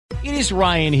It is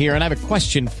Ryan here, and I have a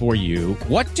question for you.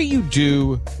 What do you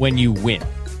do when you win?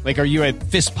 Like, are you a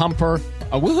fist pumper,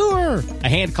 a woohooer, a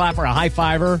hand clapper, a high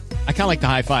fiver? I kind of like the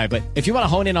high five, but if you want to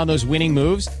hone in on those winning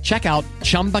moves, check out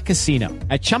Chumba Casino.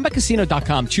 At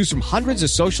ChumbaCasino.com, choose from hundreds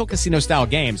of social casino-style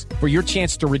games for your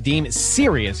chance to redeem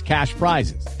serious cash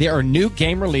prizes. There are new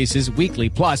game releases weekly,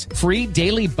 plus free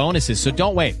daily bonuses, so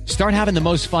don't wait. Start having the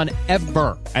most fun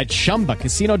ever at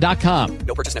ChumbaCasino.com.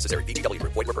 No purchase necessary. VGW.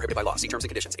 Void where prohibited by law. See terms and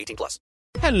conditions. 18+.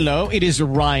 Hello, it is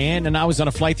Ryan, and I was on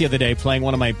a flight the other day playing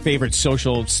one of my favorite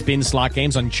social spin slot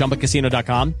games on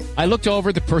ChumbaCasino.com. I looked over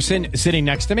at the person sitting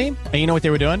next to me, and you know what they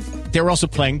were doing? They were also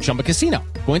playing Chumba Casino.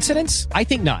 Coincidence? I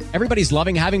think not. Everybody's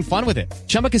loving having fun with it.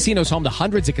 Chumba Casino is home to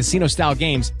hundreds of casino-style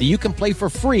games that you can play for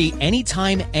free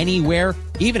anytime, anywhere,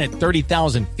 even at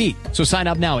 30,000 feet. So sign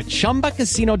up now at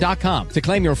ChumbaCasino.com to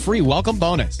claim your free welcome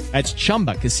bonus. That's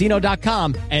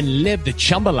ChumbaCasino.com and live the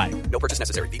Chumba life. No purchase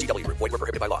necessary. VGW. Void where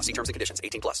prohibited by law. See terms and conditions.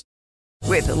 18+.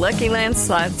 With the Lucky Land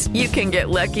Slots, you can get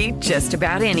lucky just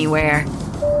about anywhere.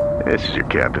 This is your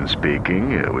captain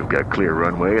speaking. We've got clear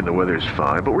runway and the weather's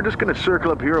fine, but we're just going to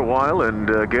circle up here a while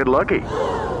and get lucky.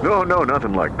 No,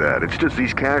 nothing like that. It's just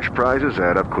these cash prizes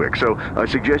add up quick. So I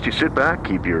suggest you sit back,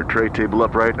 keep your tray table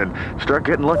upright, and start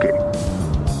getting lucky.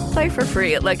 Play for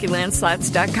free at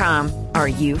LuckyLandSlots.com. Are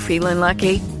you feeling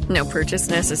lucky? No purchase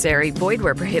necessary. Void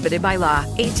where prohibited by law.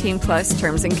 18+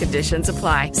 terms and conditions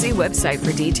apply. See website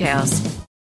for details.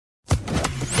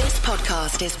 This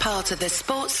podcast is part of the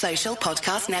Sports Social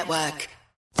Podcast Network.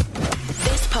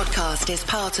 This podcast is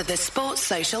part of the Sports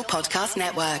Social Podcast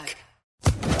Network.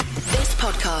 This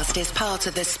podcast is part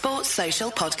of the Sports Social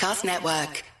Podcast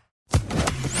Network.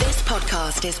 This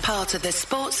podcast is part of the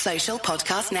Sports Social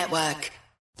Podcast Network.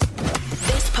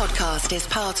 This podcast is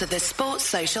part of the Sports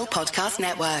Social Podcast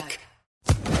Network.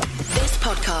 This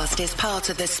podcast is part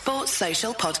of the Sports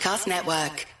Social Podcast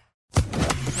Network.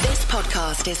 This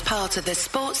podcast is part of the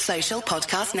Sports Social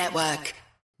Podcast Network.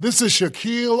 This is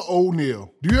Shaquille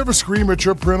O'Neal. Do you ever scream at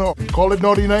your printer, call it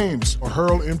naughty names, or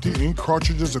hurl empty ink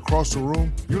cartridges across the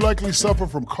room? You likely suffer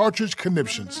from cartridge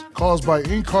conniptions caused by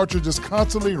ink cartridges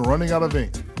constantly running out of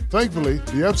ink. Thankfully,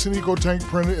 the Epson EcoTank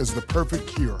printer is the perfect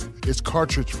cure. It's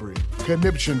cartridge-free,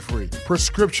 conniption-free,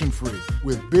 prescription-free,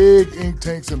 with big ink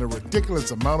tanks and a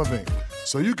ridiculous amount of ink.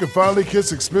 So you can finally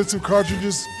kiss expensive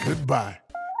cartridges goodbye.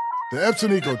 The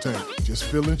Epson EcoTank, just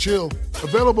feel and chill.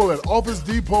 Available at Office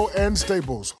Depot and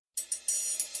Staples.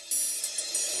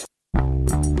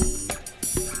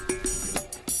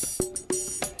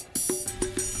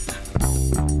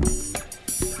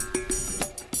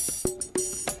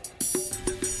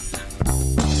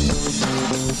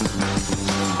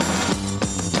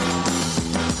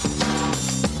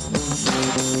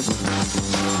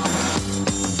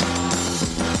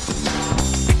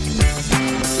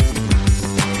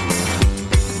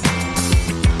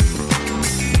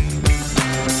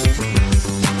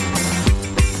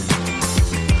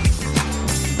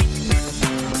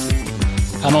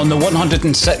 And on the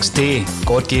 106th day,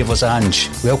 God gave us Ange.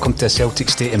 Welcome to Celtic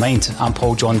State of Mind. I'm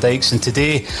Paul John Dykes, and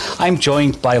today I'm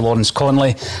joined by Lawrence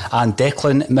Connolly and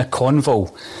Declan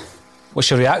McConville. What's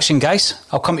your reaction, guys?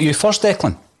 I'll come to you first,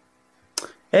 Declan.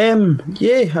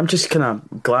 Yeah, I'm just kind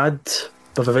of glad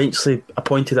we've eventually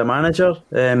appointed a manager.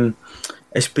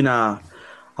 It's been a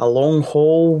long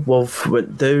haul. We've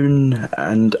went down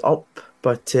and up,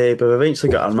 but we've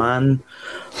eventually got our man.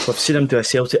 We've seen him do a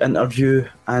Celtic interview,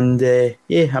 and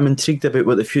yeah, I'm intrigued about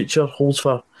what the future holds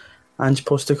for Ange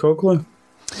Postecoglou.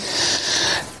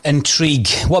 Intrigue.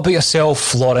 What about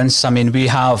yourself, Lawrence? I mean, we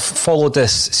have followed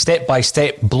this step by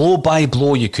step, blow by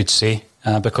blow, you could say,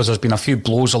 because there's been a few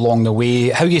blows along the way.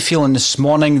 How are you feeling this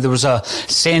morning? There was a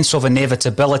sense of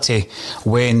inevitability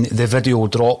when the video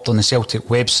dropped on the Celtic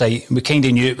website. We kind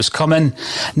of knew it was coming.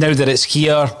 Now that it's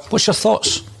here, what's your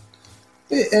thoughts?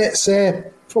 It's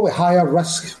probably higher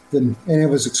risk than any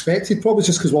of us expected, probably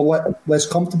just because we're less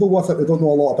comfortable with it. We don't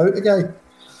know a lot about the guy.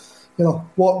 You know,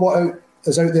 what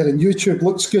is out there on YouTube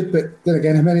looks good, but then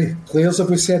again, how many players have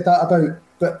we said that about?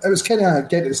 But it was kind of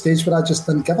getting to the stage where I just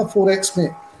didn't give a 4X,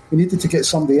 mate. We needed to get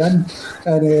somebody in,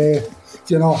 and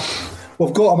you know,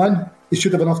 we've got him in. He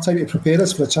should have enough time to prepare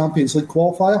us for the Champions League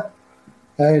qualifier.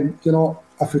 And you know,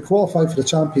 if we qualify for the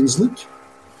Champions League,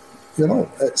 you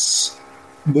know,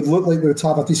 would look like we would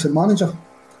have a decent manager,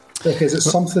 because it's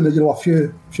something that, you know, a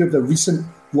few of the recent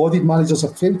lauded managers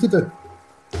have failed to do.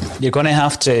 You're going to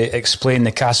have to explain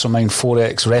the Castlemount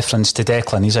 4X reference to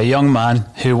Declan. He's a young man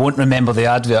who won't remember the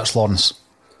adverts, Lawrence.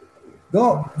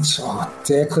 No,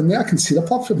 Declan, mate, I can see the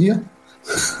pub from here.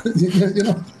 you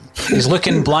know. He's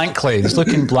looking blankly.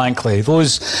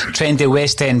 Those trendy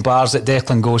West End bars that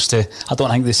Declan goes to, I don't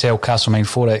think they sell Castlemine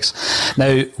Forex.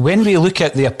 Now, when we look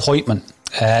at the appointment,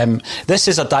 this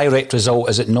is a direct result,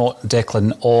 is it not,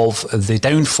 Declan, of the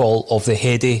downfall of the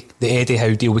Eddie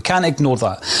Howe deal. We can't ignore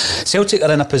that. Celtic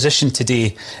are in a position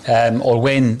today, or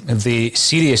when the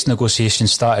serious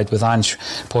negotiations started with Ange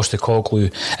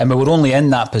Postecoglou, and we were only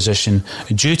in that position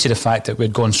due to the fact that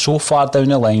we'd gone so far down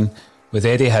the line with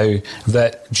Eddie Howe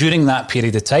that during that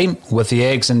period of time, with the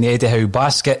eggs in the Eddie Howe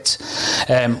basket,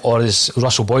 or as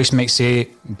Russell Boyce might say,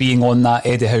 being on that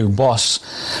Eddie Howe bus,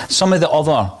 some of the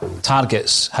other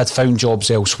targets had found jobs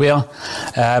elsewhere.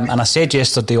 And I said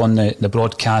yesterday on the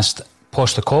broadcast,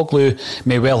 Postecoglou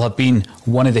may well have been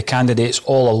one of the candidates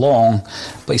all along,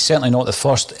 but he's certainly not the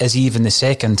first, is he even the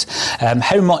second?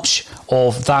 How much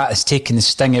of that has taken the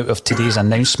sting out of today's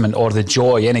announcement, or the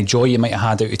joy, any joy you might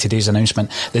have had out of today's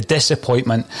announcement, the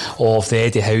disappointment of the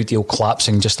Eddie Howe deal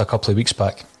collapsing just a couple of weeks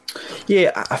back?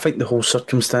 Yeah, I think the whole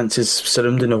circumstances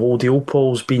surrounding the whole deal,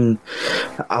 Paul's been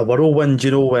a whirlwind.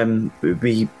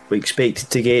 We expected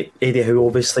to get Eddie Howe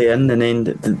obviously in, and then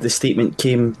the statement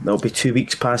came, that'll be 2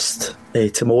 weeks past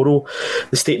tomorrow.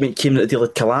 The statement came that the deal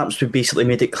had collapsed. We basically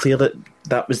made it clear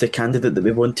that was the candidate that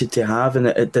we wanted to have, and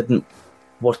it didn't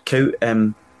work out.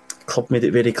 Club made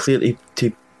it very clear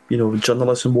to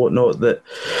journalists and whatnot that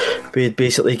we had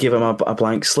basically gave him a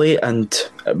blank slate, and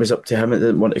it was up to him. It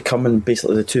didn't want to come, and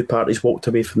basically the two parties walked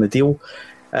away from the deal,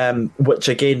 which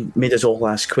again made us all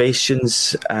ask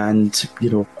questions. And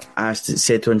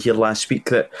said on here last week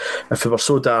that if we were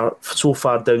so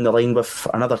far down the line with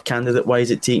another candidate, why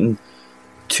is it taking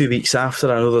 2 weeks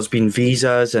after? I know there's been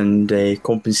visas and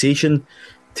compensation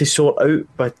to sort out,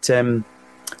 but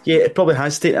yeah, it probably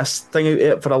has taken a sting out of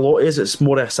it for a lot of us. It's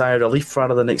more a sigh of relief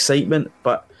rather than excitement,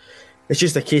 but it's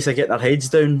just a case of getting our heads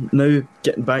down now,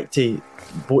 getting back to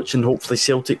watching hopefully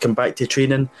Celtic come back to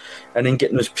training, and then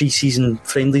getting those pre-season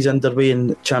friendlies underway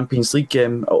in Champions League.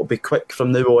 It'll be quick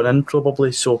from now on in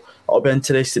probably, so it'll be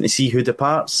interesting to see who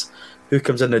departs, who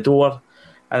comes in the door,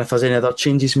 and if there's any other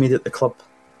changes made at the club.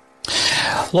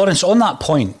 Lawrence, on that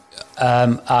point,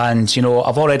 and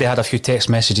I've already had a few text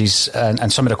messages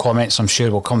and some of the comments I'm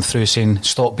sure will come through saying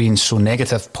stop being so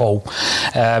negative, Paul,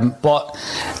 but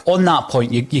on that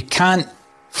point you can't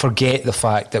forget the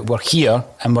fact that we're here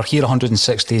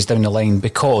 106 days down the line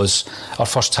because our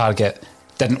first target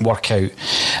didn't work out.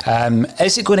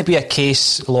 Is it going to be a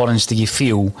case, Lawrence, do you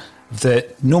feel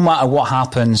that no matter what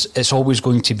happens, it's always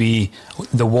going to be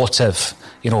the what if?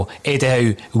 Eddie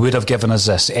Howe would have given us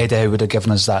this, Eddie Howe would have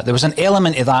given us that. There was an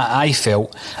element of that, I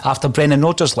felt, after Brendan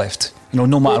Rodgers left. No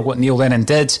matter what Neil Lennon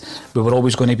did, we were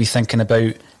always going to be thinking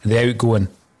about the outgoing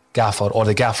gaffer, or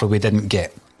the gaffer we didn't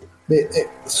get.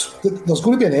 There's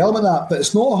going to be an element of that, but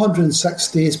it's not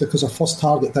 106 days because our first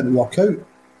target didn't work out.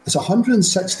 It's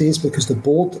 106 days because the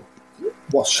board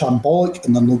was shambolic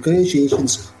in the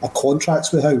negotiations of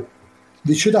contracts with Howe.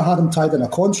 They should have had him tied in a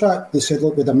contract. They said,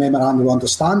 look, with a memorandum of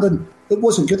understanding. It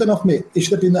wasn't good enough, mate. They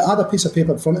should have had a piece of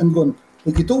paper in front of him going,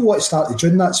 look, you don't want to start in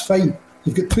June, that's fine.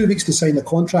 You've got 2 weeks to sign the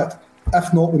contract.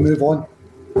 If not, we move on.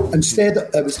 Instead,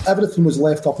 everything was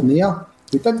left up in the air.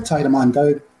 We didn't tie the man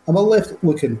down, and we're left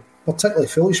looking particularly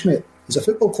foolish, mate, as a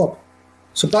football club.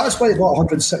 So that's why it got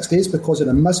 106 days, because of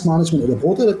the mismanagement of the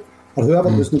board of it, or whoever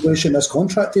was negotiating this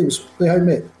contract deals with Howe,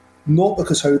 mate. Not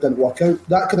because Howe didn't work out.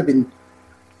 That could have been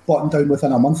buttoned down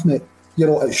within a month, mate.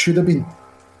 It should have been.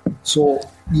 So,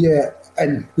 yeah,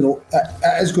 and,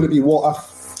 it is going to be what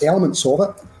if elements of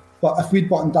it. But if we'd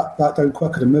buttoned that down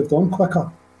quicker and moved on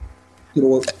quicker,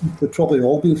 we'd probably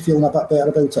all be feeling a bit better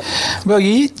about it. Well,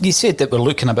 you said that we're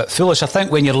looking a bit foolish. I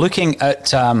think when you're looking at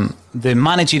the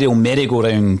managerial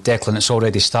merry-go-round, Declan, it's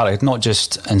already started, not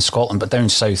just in Scotland but down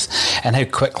south, and how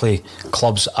quickly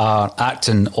clubs are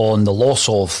acting on the loss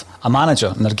of a manager,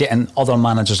 and they're getting other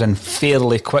managers in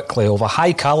fairly quickly of a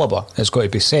high calibre, it's got to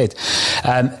be said.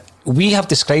 We have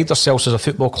described ourselves as a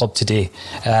football club today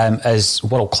as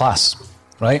world class,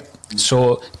 right?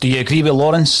 So do you agree with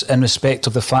Lawrence in respect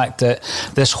of the fact that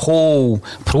this whole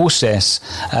process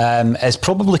is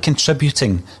probably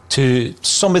contributing to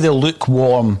some of the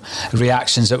lukewarm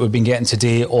reactions that we've been getting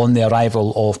today on the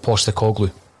arrival of Postecoglou?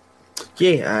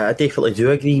 Yeah, I definitely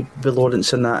do agree with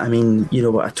Lawrence on that. I mean,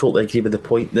 I totally agree with the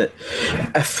point that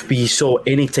if we saw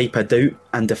any type of doubt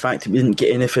and the fact that we didn't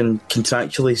get anything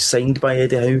contractually signed by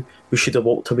Eddie Howe, we should have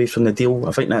walked away from the deal.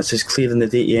 I think that's as clear in the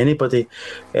day to anybody.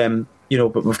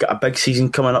 But we've got a big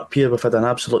season coming up here. We've had an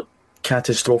absolute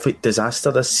catastrophic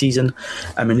disaster this season,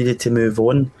 and we needed to move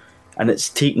on. And it's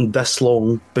taken this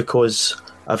long because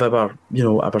of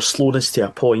our slowness to a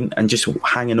point, and just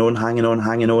hanging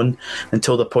on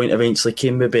until the point eventually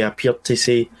came, maybe appeared to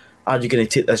say, are you going to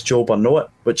take this job or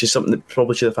not? Which is something that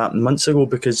probably should have happened months ago,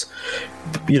 because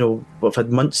we've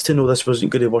had months to know this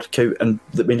wasn't going to work out and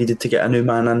that we needed to get a new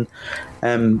man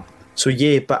in.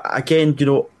 But again,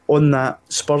 on that,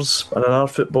 Spurs are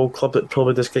another football club that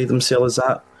probably describe themselves as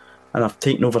that, and I've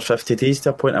taken over 50 days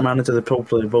to appoint a manager. They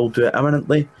probably will do it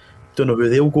imminently. Don't know who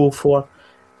they'll go for.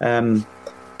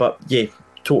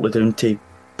 Totally down to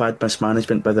bad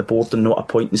mismanagement by the board and not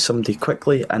appointing somebody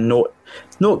quickly, and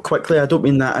not quickly. I don't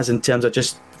mean that as in terms of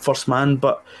just first man,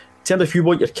 but in terms of if you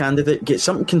want your candidate, get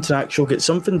something contractual, get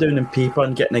something down in paper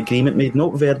and get an agreement made,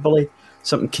 not verbally,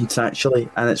 something contractually.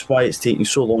 And it's why it's taking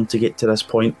so long to get to this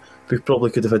point. We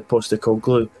probably could have had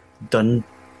Postecoglou done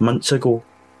months ago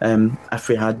if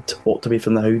we had walked away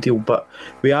from the Howe deal, but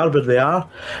we are where we are,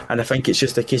 and I think it's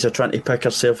just a case of trying to pick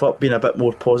ourselves up, being a bit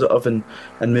more positive and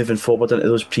moving forward into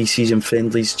those pre-season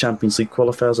friendlies, Champions League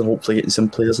qualifiers, and hopefully getting some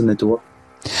players in the door.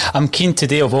 I'm keen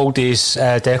today of all days,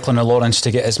 Declan and Lawrence, to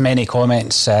get as many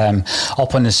comments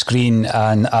up on the screen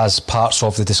and as parts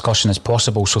of the discussion as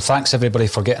possible. So thanks everybody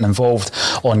for getting involved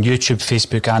on YouTube,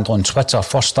 Facebook and on Twitter.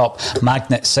 First up,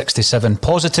 Magnet67.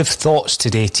 Positive thoughts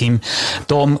today, team.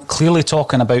 Dom clearly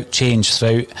talking about change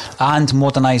throughout and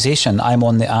modernisation. I'm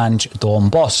on the Ange Dom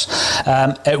bus.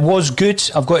 It was good,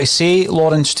 I've got to say,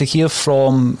 Lawrence, to hear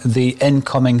from the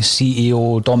incoming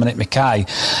CEO, Dominic Mackay.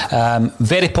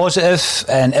 Very positive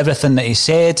in everything that he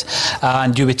said,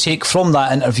 and you would take from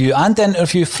that interview and the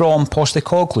interview from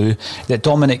Postecoglou that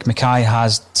Dominic Mackay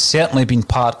has certainly been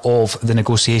part of the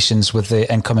negotiations with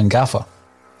the incoming gaffer.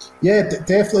 Yeah,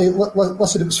 definitely.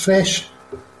 Listen, it was fresh.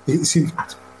 He seemed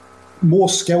more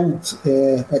skilled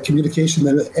at communication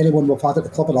than anyone we've had at the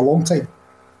club in a long time.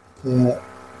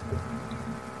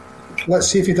 Let's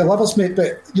see if he delivers, mate.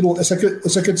 But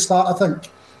it's a good start, I think,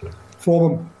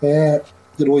 from him.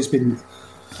 He's been.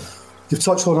 You've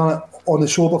touched on it on the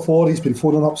show before. He's been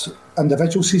phoning up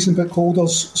individual season book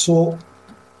holders, so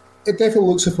it definitely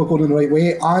looks as if we're going in the right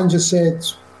way. Ange has said,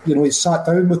 he sat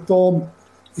down with Dom,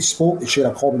 he spoke, they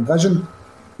share a common vision,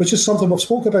 which is something we've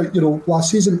spoke about.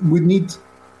 Last season we need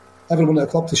everyone at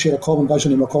the club to share a common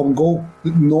vision and a common goal,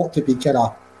 not to be kind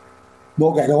of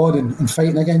not getting on and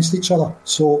fighting against each other.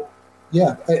 So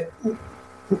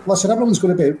listen, everyone's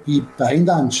going to be behind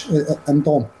Ange and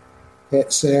Dom.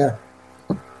 It's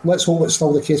let's hope it's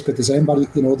still the case by December,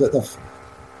 that they've,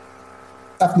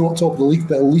 if not top of the league,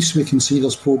 but at least we can see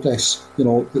there's progress,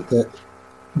 that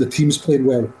the team's playing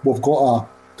well. We've got a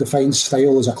defined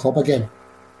style as a club again.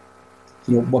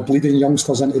 We're bleeding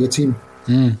youngsters into the team.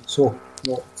 So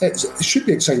it should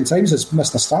be exciting times, as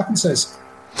Mr. Strachan says.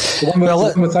 The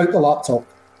one without the laptop.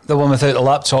 The one without the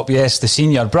laptop, yes, the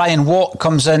senior. Brian Watt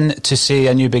comes in to say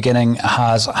a new beginning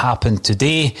has happened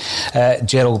today.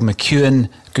 Gerald McEwen,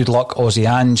 good luck, Aussie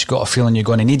Ange. Got a feeling you're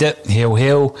going to need it. Hail,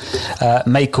 hail.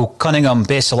 Michael Cunningham,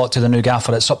 best of luck to the new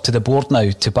gaffer. It's up to the board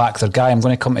now to back their guy. I'm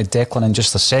going to come to Declan in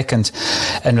just a second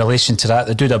in relation to that.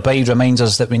 The Dude Abide reminds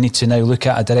us that we need to now look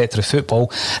at a director of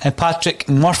football. And Patrick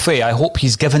Murphy, I hope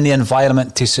he's given the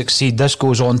environment to succeed. This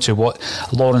goes on to what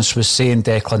Lawrence was saying,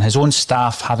 Declan. His own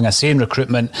staff having a say in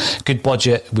recruitment, good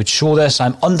budget would show this.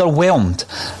 I'm underwhelmed,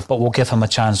 but we'll give him a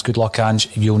chance. Good luck, Ange.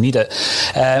 You'll need it.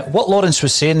 What Lawrence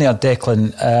was saying there,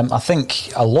 Declan, I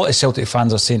think a lot of Celtic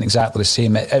fans are saying exactly the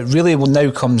same. It really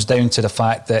now comes down to the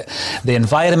fact that the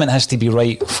environment has to be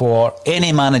right for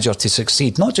any manager to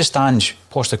succeed, not just Ange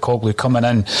Postecoglou coming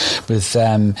in with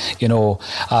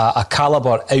a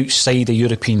calibre outside of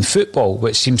European football,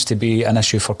 which seems to be an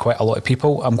issue for quite a lot of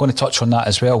people. I'm going to touch on that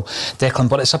as well, Declan,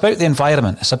 but it's about the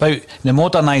environment. It's about the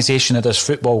modernisation of this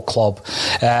football club,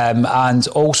 and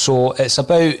also it's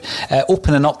about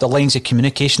opening up the lines of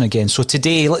communication again. So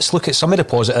today, let's look at some of the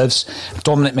positives.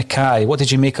 Dominic Mackay, what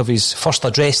did you make of his first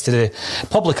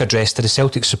public address to the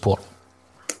Celtic support?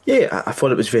 Yeah, I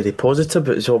thought it was very positive.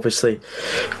 It was obviously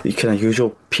the kind of usual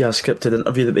PR scripted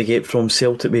interview that we get from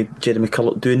Celtic, with Jeremy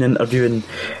Culloch doing the interview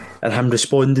and him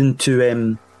responding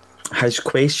to his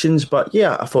questions. But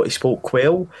yeah, I thought he spoke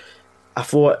well. I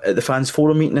thought at the fans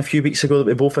forum meeting a few weeks ago that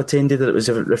we both attended, that it was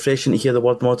refreshing to hear the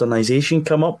word modernisation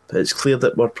come up. It's clear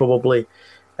that we're probably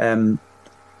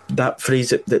that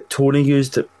phrase that Tony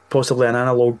used, that possibly an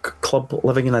analogue club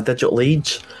living in a digital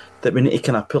age, that we need to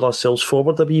kind of pull ourselves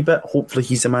forward a wee bit. Hopefully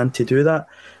he's the man to do that.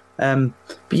 But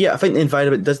yeah, I think the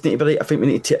environment does need to be right. I think we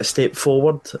need to take a step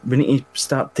forward. We need to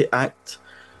start to act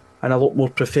in a lot more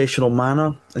professional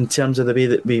manner in terms of the way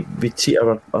that we treat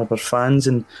our fans,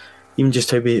 and even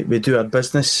just how we do our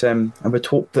business. I would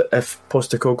hope that if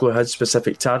Postecoglou has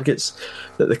specific targets,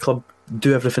 that the club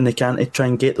do everything they can to try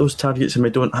and get those targets, and we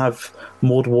don't have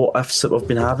more what-ifs that we've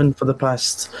been having for the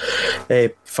past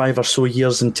 5 or so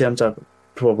years in terms of,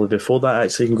 probably before that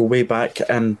actually, you can go way back,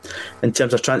 in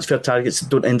terms of transfer targets that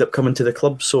don't end up coming to the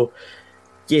club. So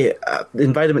yeah, the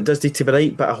environment does need to be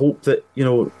right, but I hope that, you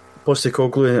know,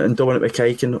 Postecoglou and Dominic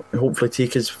Mackay can hopefully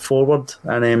take us forward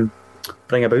and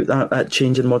bring about that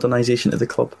change and modernisation to the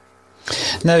club.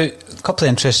 Now, a couple of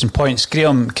interesting points.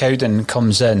 Graham Cowden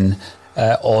comes in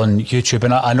on YouTube,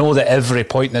 and I know that every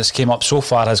point that's came up so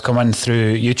far has come in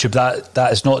through YouTube.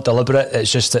 That is not deliberate.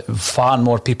 It's just that far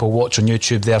more people watch on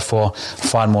YouTube, therefore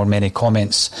far more many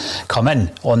comments come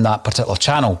in on that particular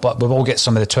channel. But we will get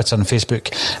some of the Twitter and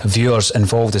Facebook viewers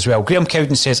involved as well. Graham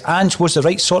Cowden says, Ange was the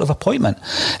right sort of appointment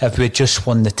if we had just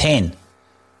won the 10.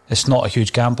 It's not a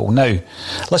huge gamble. Now,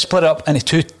 let's split it up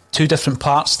into two different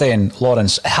parts then,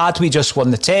 Lawrence. Had we just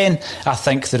won the 10, I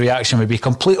think the reaction would be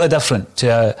completely different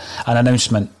to an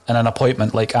announcement and an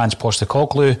appointment like Ange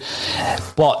Postecoglou.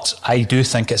 But I do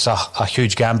think it's a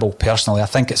huge gamble personally. I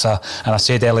think and I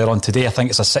said earlier on today, I think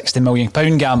it's a £60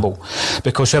 million gamble,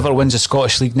 because whoever wins the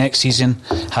Scottish League next season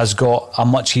has got a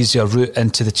much easier route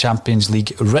into the Champions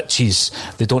League riches.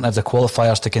 They don't have the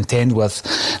qualifiers to contend with.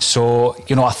 So,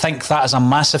 you know, I think that is a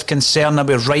massive concern. Are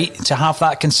we right to have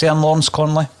that concern, Lawrence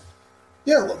Conley?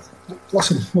 Yeah,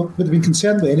 listen, would have been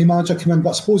concerned with any manager coming in,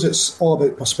 but I suppose it's all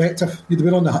about perspective. You'd have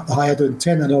been on the higher doing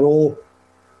 10 in a row,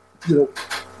 you know,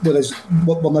 whereas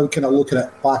we're now kind of looking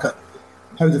back at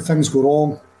how did things go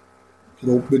wrong. You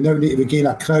know, we now need to regain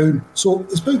our crown. So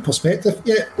it's about perspective.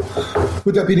 Yeah,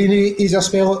 would it have been any easier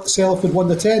sell if we'd won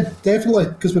the 10? Definitely,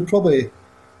 because would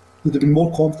have been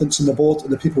more confidence in the board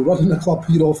and the people running the club,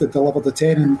 you know, if they delivered the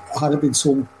 10 and hadn't been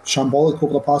so shambolic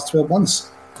over the past 12 months.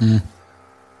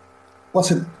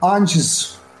 Listen,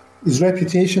 Ange's his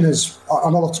reputation is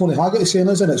another Tony Haggerty saying,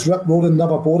 isn't it? It's rip roaring,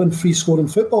 never boring, free scoring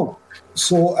football.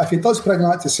 So if he does bring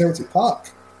that to Celtic Park,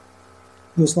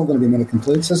 there's not going to be many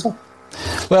complaints, is there?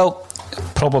 Well,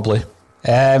 probably.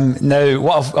 Now,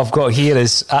 what I've got here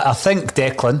is, I think,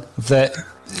 Declan, that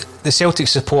the Celtic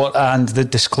support, and the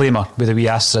disclaimer with a wee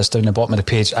asterisk down the bottom of the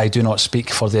page, I do not speak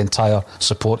for the entire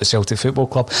support of Celtic Football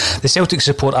Club. The Celtic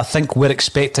support, I think we're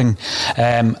expecting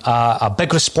a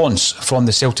big response from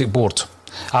the Celtic board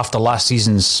after last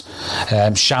season's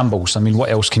shambles. I mean, what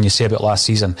else can you say about last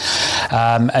season?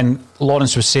 And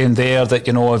Lawrence was saying there that,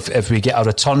 you know, if we get a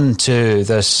return to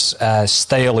this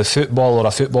style of football or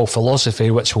a football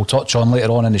philosophy, which we'll touch on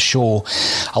later on in the show,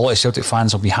 a lot of Celtic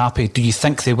fans will be happy. Do you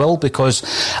think they will? Because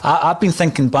I've been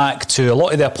thinking back to a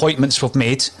lot of the appointments we've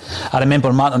made. I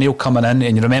remember Martin O'Neill coming in,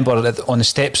 and you remember on the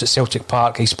steps at Celtic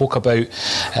Park, he spoke about,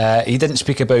 he didn't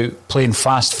speak about playing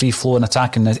fast, free-flowing,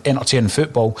 attacking, entertaining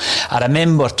football. I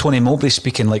remember Tony Mowbray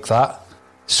speaking like that.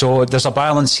 So there's a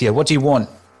balance here. What do you want?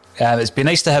 It's been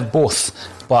nice to have both,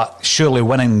 but surely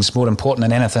winning's more important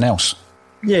than anything else.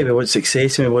 Yeah, we want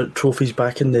success and we want trophies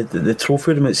back in the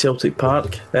trophy room at Celtic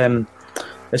Park.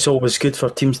 It's always good for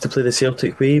teams to play the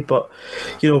Celtic way, but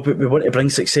you know, we want to bring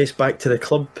success back to the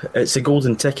club. It's a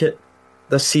golden ticket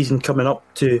this season coming up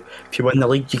to, if you win the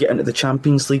league, you get into the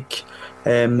Champions League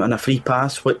and a free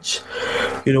pass, which,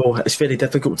 you know, it's very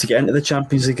difficult to get into the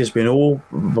Champions League, as we know.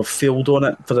 We've failed on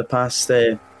it for the past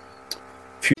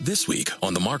This week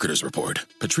on The Marketers Report,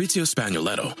 Patrizio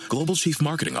Spagnoletto, Global Chief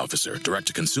Marketing Officer,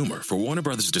 Direct-to-Consumer for Warner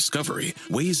Brothers Discovery,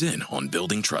 weighs in on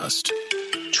building trust.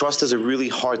 Trust is a really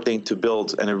hard thing to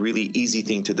build and a really easy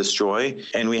thing to destroy,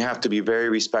 and we have to be very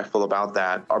respectful about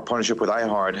that. Our partnership with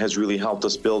iHeart has really helped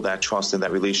us build that trust and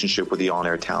that relationship with the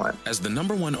on-air talent. As the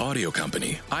 #1 audio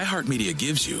company, iHeartMedia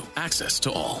gives you access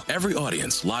to all. Every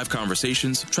audience, live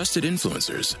conversations, trusted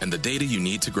influencers, and the data you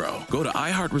need to grow. Go to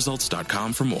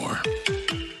iHeartResults.com for more.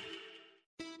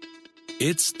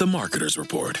 It's The Marketers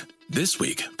Report. This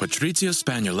week, Patrizio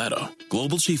Spagnoletto,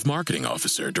 Global Chief Marketing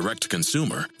Officer,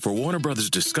 Direct-to-Consumer for Warner Brothers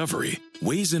Discovery,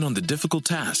 weighs in on the difficult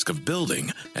task of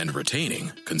building and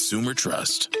retaining consumer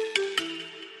trust.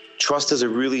 Trust is a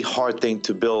really hard thing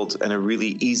to build and a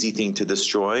really easy thing to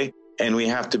destroy, and we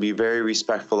have to be very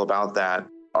respectful about that.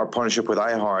 Our partnership with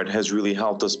iHeart has really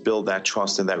helped us build that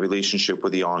trust and that relationship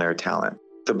with the on-air talent.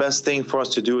 The best thing for us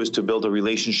to do is to build a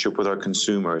relationship with our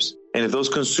consumers. And if those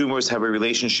consumers have a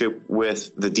relationship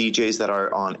with the DJs that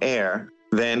are on air,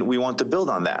 then we want to build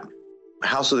on that.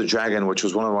 House of the Dragon, which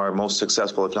was one of our most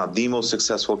successful, if not the most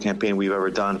successful campaign we've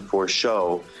ever done for a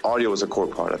show, audio is a core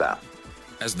part of that.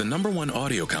 As the #1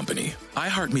 audio company,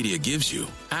 iHeartMedia gives you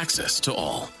access to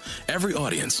all. Every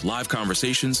audience, live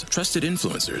conversations, trusted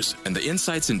influencers, and the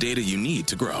insights and data you need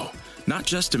to grow. Not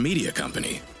just a media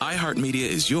company, iHeartMedia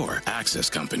is your access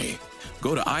company.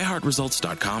 Go to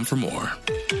iHeartResults.com for more.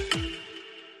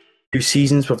 few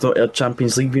seasons we've not heard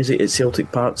Champions League music at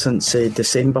Celtic Park since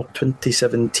December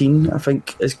 2017, I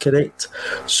think is correct.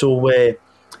 So,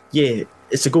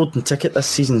 it's a golden ticket this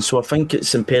season, so I think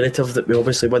it's imperative that we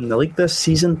obviously win the league this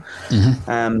season.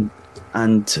 And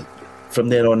from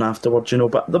there on afterwards,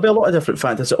 but there'll be a lot of different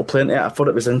factors that'll play into it. I thought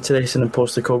it was interesting in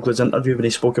Postecoglou's interview when he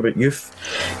spoke about youth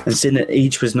and saying that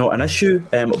age was not an issue.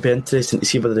 It'll be interesting to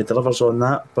see whether he delivers on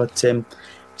that, but certainly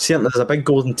there's a big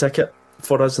golden ticket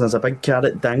for us and there's a big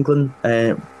carrot dangling.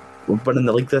 We're winning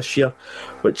the league this year,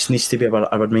 which needs to be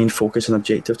our main focus and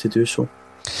objective to do so.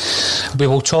 We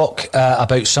will talk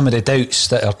about some of the doubts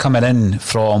that are coming in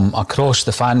from across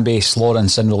the fan base,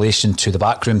 Lawrence, in relation to the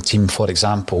backroom team, for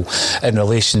example, in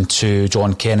relation to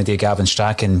John Kennedy, Gavin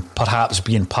Strachan perhaps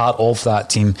being part of that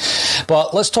team.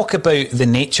 But let's talk about the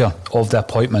nature of the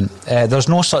appointment. There's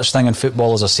no such thing in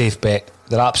football as a safe bet.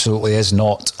 There absolutely is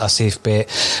not a safe bet.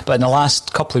 But in the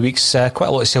last couple of weeks, quite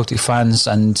a lot of Celtic fans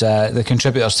and the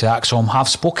contributors to ACSOM have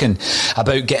spoken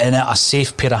about getting a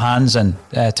safe pair of hands in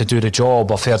to do the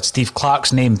job. I've heard Steve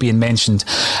Clarke's name being mentioned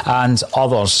and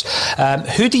others.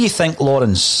 Who do you think,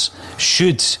 Lawrence,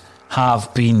 should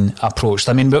have been approached?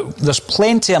 I mean, there's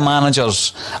plenty of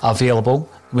managers available.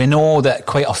 We know that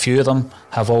quite a few of them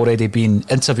have already been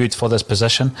interviewed for this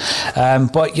position.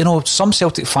 But, some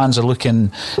Celtic fans are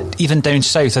looking, even down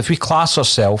south, if we class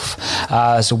ourselves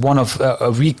as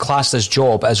we class this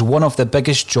job as one of the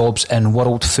biggest jobs in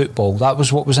world football. That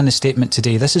was what was in the statement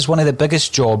today. This is one of the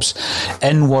biggest jobs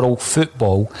in world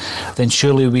football. Then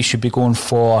surely we should be going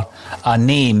for a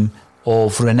name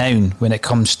of renown when it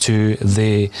comes to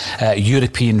the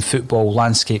European football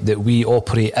landscape that we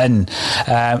operate in.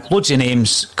 Loads of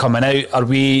names coming out. Are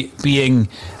we being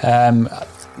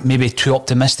maybe too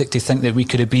optimistic to think that we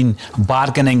could have been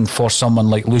bargaining for someone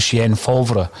like Lucien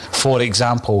Favre, for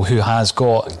example, who has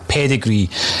got pedigree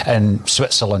in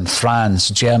Switzerland,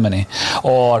 France, Germany?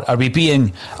 Or are we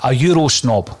being a Euro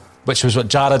snob, which was what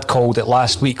Jared called it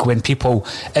last week, when people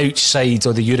outside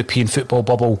of the European football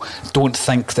bubble don't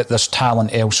think that there's talent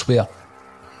elsewhere?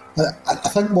 I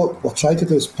think what we're trying to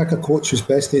do is pick a coach whose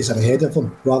best days are ahead of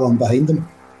him rather than behind him.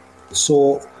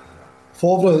 So,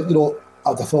 Favre,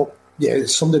 I'd have thought,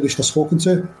 it's somebody we should have spoken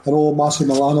to. I know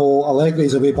Massimiliano Allegri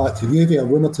is away back to Juve, or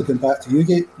rumoured to go back to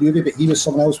Juve, but he was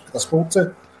someone else we could have spoken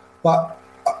to. But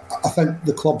I think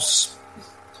the club's...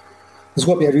 There's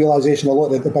got to be a realisation a lot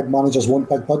that the big managers want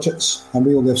big budgets and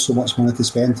we only have so much money to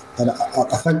spend. And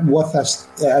I think with this,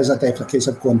 it is a definite case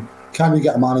of going, can we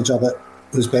get a manager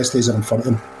whose best days are in front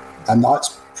of him? And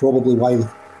that's probably why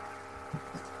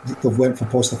they've went for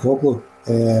Postecoglou.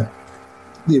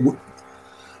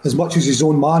 As much as his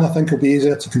own man, I think it'll be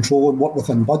easier to control and work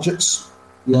within budgets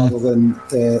rather than,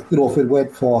 if we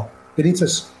went for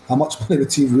Benitez, how much money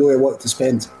would he really want to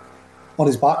spend on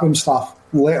his backroom staff,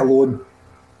 let alone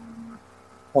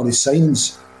on his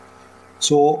signings?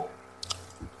 So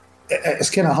it's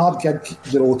kind of a hard gig,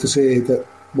 to say that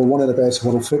we're one of the best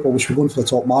in world football, we should be going for the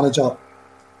top manager.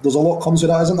 There's a lot comes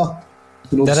with that, isn't there?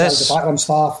 The size of the backroom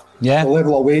staff, the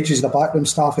level of wages the backroom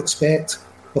staff expect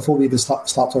before we even start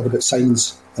talking about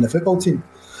signings in the football team.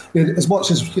 As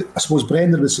much as I suppose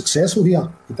Brendan was successful here,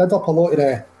 he did up a lot of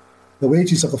the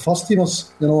wages of the first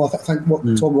teamers. I think what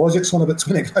Tom Rozick's on about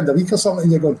 20 grand a week or something,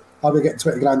 and you're going, are we getting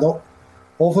 20 grand up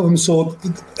off of them? So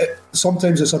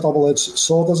sometimes it's a double-edged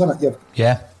sword, isn't it?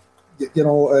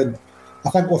 And I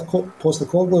think with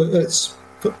Postecoglou, it's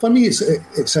for me it's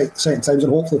exciting times,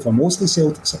 and hopefully for most of the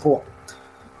Celtic support.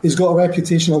 He's got a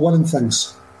reputation of winning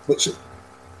things, which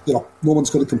no one's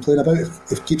going to complain about if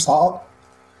he keeps that up.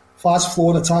 Fast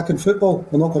flowing attacking football,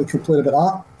 we're not going to complain about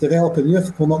that. Developing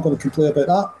youth, we're not going to complain about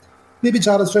that. Maybe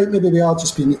Jared's right, maybe we are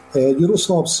just being Euro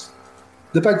snobs.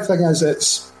 The big thing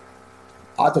is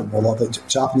I don't know a lot about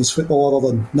Japanese football other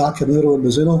than Nakamura and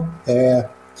Mizuno.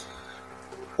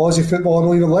 Aussie football I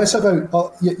know even less about.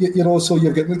 So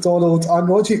you've got McDonald and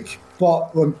Rogic,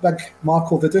 but when big Mark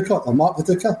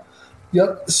Viduka.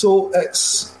 Yeah, so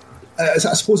it's I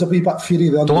suppose a wee bit fiery.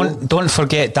 Don't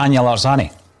forget Daniel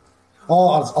Arzani.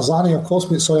 Oh, Arzani, of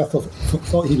course, mate. Sorry, I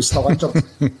thought he was still injured.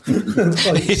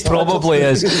 He probably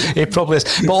is.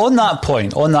 But on that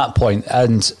point,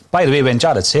 and by the way, when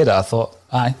Jared said it, I thought,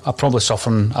 I'm probably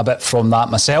suffering a bit from that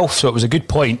myself, so it was a good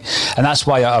point, and that's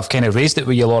why I've kind of raised it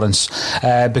with you, Lawrence,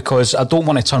 because I don't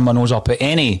want to turn my nose up at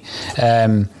any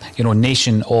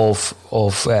nation of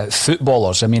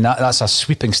footballers. I mean, that's a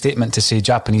sweeping statement to say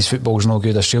Japanese football's no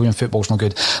good, Australian football's no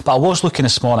good. But I was looking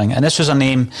this morning, and this was a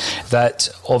name that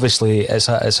obviously is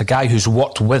a guy who's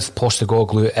worked with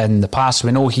Postecoglou in the past.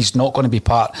 We know he's not going to be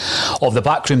part of the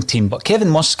backroom team, but Kevin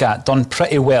Muscat done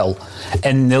pretty well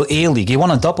in the A-League. He won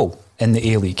a double in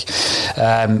the A-League.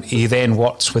 He then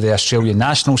worked with the Australian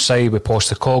national side with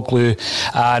Postecoglou,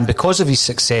 and because of his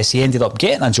success he ended up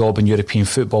getting a job in European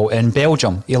football in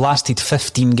Belgium. He lasted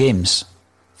 15 games.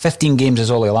 15 games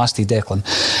is all he lasted, Declan.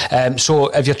 So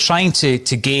if you're trying to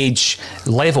gauge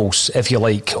levels, if you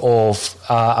like, of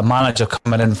a manager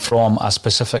coming in from a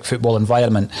specific football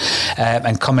environment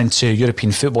and coming to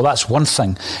European football, that's one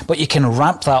thing. But you can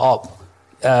ramp that up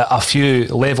a few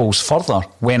levels further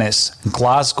when it's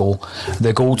Glasgow,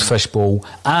 the Goldfish Bowl,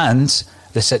 and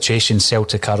the situation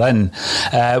Celtic are in.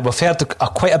 We've heard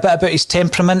quite a bit about his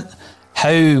temperament.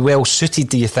 How well suited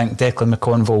do you think, Declan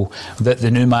McConville, that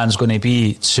the new man's going to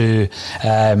be to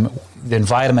the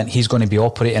environment he's going to be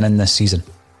operating in this season?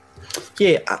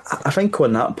 Yeah, I think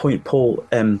on that point, Paul,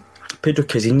 Pedro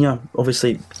Caixinha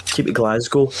obviously came to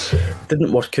Glasgow,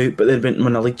 didn't work out, but they went and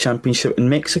won a league championship in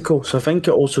Mexico. So I think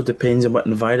it also depends on what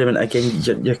environment,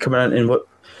 again, you're coming in and what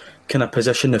kind of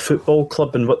position the football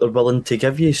club and what they're willing to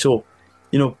give you. So,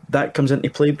 that comes into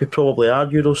play. We probably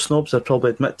are Euro snobs, I'd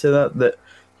probably admit to that,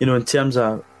 in terms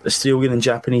of Australian and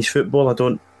Japanese football, I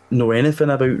don't know anything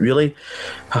about really,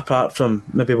 apart from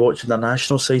maybe watching the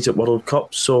national sides at World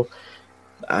Cups. So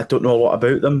I don't know a lot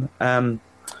about them.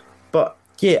 But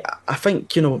yeah, I think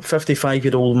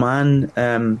 55-year-old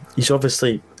man. He's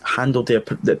obviously handled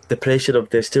the pressure of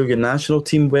the Australian national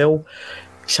team well.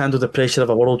 He's handled the pressure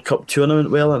of a World Cup tournament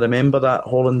well. I remember that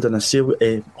Holland and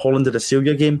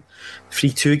Australia game,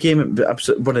 3-2 game.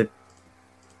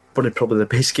 One of probably the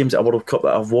best games at a World Cup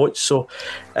that I've watched. So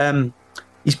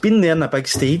he's been there on a big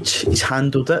stage. He's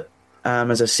handled it.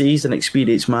 As I say, he's an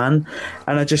experienced man,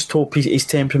 and I just hope his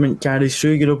temperament carries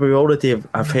through. We already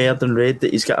have heard and read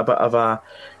that he's got a bit of a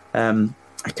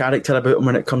character about him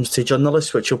when it comes to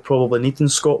journalists, which he'll probably need in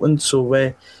Scotland. So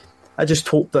I just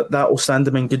hope that will stand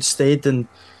him in good stead. And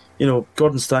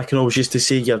Gordon Strachan always used to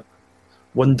say you're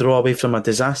one draw away from a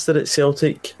disaster at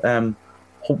Celtic.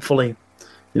 Hopefully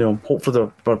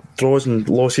the draws and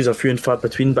losses are few and far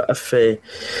between, but if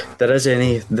there is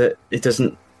any, that it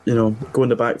doesn't, go in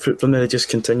the back foot from there, he just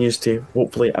continues to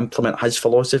hopefully implement his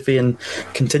philosophy and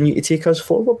continue to take us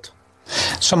forward.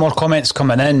 Some more comments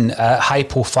coming in.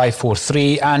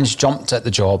 Hypo543, Ange jumped at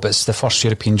the job. It's the first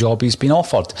European job he's been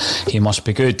offered. He must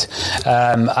be good.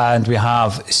 And we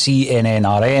have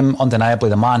CNNRM. Undeniably,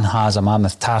 the man has a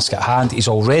mammoth task at hand. He's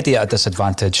already at a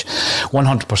disadvantage.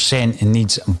 100% he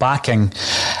needs backing.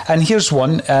 And here's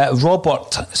one.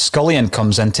 Robert Scullion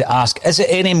comes in to ask, is it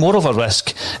any more of a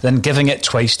risk than giving it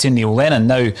twice to Neil Lennon?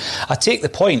 Now, I take the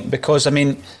point because,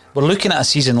 we're looking at a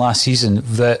season last season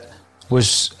that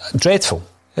was dreadful.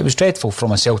 It was dreadful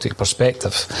from a Celtic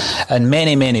perspective. In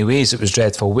many, many ways it was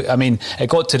dreadful. It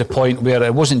got to the point where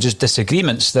it wasn't just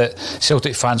disagreements that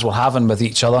Celtic fans were having with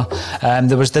each other.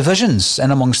 There was divisions in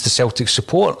amongst the Celtic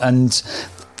support, and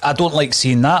I don't like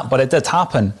seeing that, but it did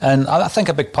happen. And I think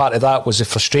a big part of that was the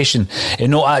frustration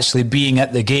in not actually being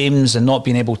at the games and not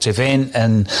being able to vent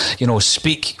and,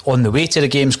 speak on the way to the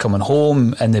games, coming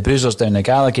home, and the boozers down the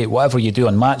Gallagate, whatever you do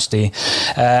on match day.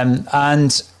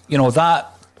 That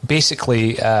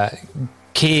basically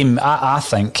came, I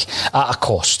think, at a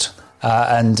cost.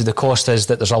 And the cost is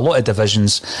that there's a lot of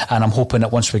divisions, and I'm hoping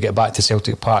that once we get back to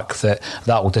Celtic Park that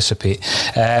will dissipate.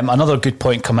 Another good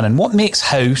point coming in. What makes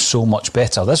Howe so much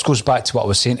better? This goes back to what I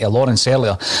was saying to Lawrence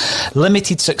earlier.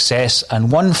 Limited success and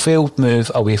one failed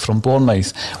move away from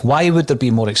Bournemouth. Why would there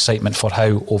be more excitement for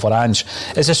Howe over Ange?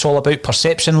 Is this all about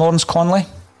perception, Lawrence Conley?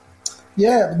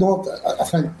 Yeah, no, I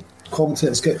think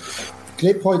commentators get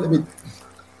great point.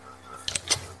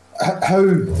 How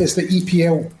is the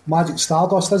EPL magic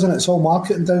stardust, isn't it? It's all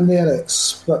marketing down there.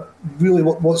 But really,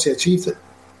 what's he achieved?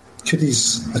 Could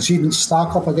his achievements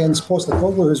stack up against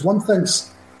Postecoglou? Who's one thing.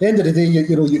 At the end of the day,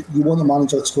 you want a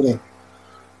manager that's going to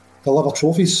deliver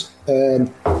trophies.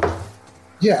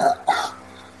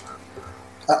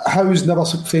 Howe's never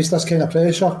faced this kind of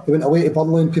pressure. He went away to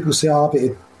Burnley, and people say, but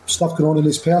stuff going on in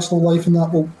his personal life and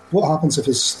that. Well, what happens if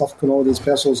his stuff going on in his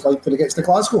personal life when he gets to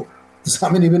Glasgow? Does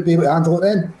that mean he wouldn't be able to handle it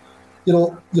then?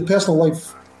 Your personal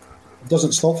life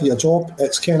doesn't stop for your job.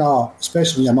 It's kind of,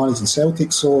 especially when you're managing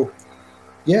Celtic. So,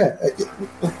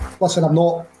 listen,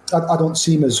 I don't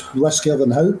see him as riskier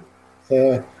than Howe.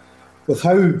 With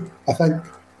Howe, I think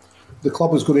the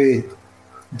club is going to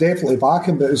definitely back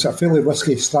him, but it's a fairly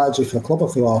risky strategy for the club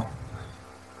if they are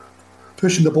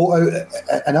pushing the boat out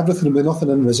and everything with nothing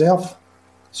in reserve.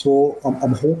 So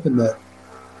I'm hoping that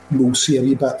we'll see a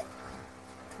wee bit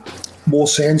more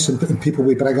sense in people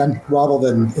we bring in rather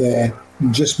than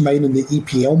just mining the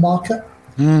EPL market.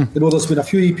 There's been a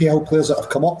few EPL players that have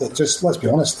come up that just, let's be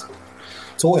honest,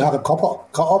 totally have a cut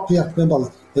up here.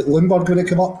 Remember that Lundberg when he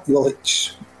came up, you were like,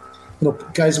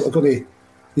 guys that are going to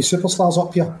be superstars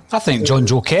up here. I think John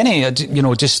Joe Kenny,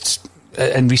 just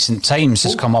in recent times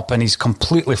has come up and he's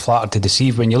completely flattered to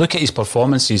deceive. When you look at his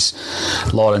performances,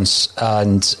 Lawrence,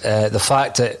 and the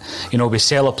fact that, we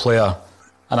sell a player,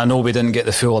 and I know we didn't get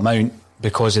the full amount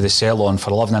because of the sell-on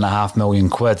for £11.5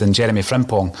 million, and Jeremy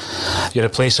Frimpong, you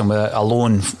replace him with a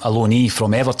loanee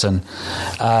from Everton,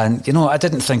 and I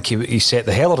didn't think he set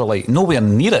the hell of a light, nowhere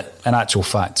near it in actual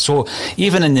fact. So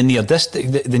even in the near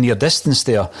distance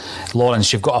there,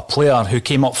 Lawrence, you've got a player who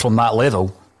came up from that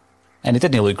level, and it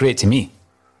didn't look great to me.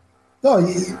 No,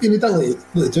 he didn't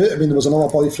really do it. I mean, there was another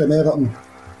boy from Everton,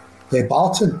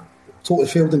 Barton, totally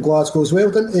failed in Glasgow as well,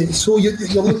 didn't he? So you're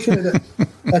looking at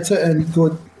it and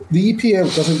going, the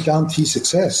EPL doesn't guarantee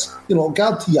success. It'll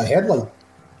guarantee a headline,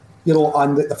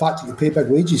 and the fact that you pay big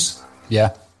wages.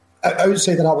 Yeah.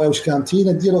 Outside of that Welsh guarantee,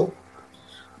 and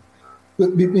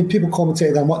when people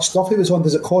commentated how much stuff he was on,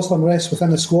 does it cause unrest within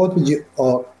the squad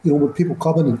when people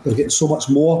come in and they're getting so much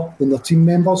more than their team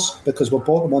members because we're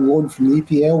bought them on loan from the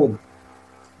EPL?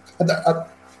 And I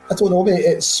don't know,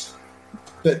 mate.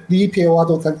 But the EPL, I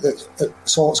don't think that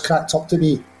it's all it's cracked up to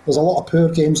be. There's a lot of poor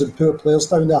games and poor players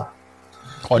down there.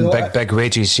 On big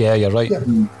wages, yeah, you're right.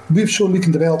 Yeah, we've shown we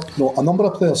can develop a number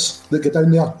of players that get down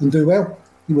there and do well.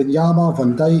 With Yama,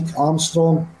 Van Dijk,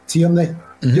 Armstrong, Tierney.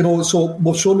 So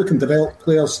we've shown we can develop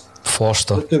players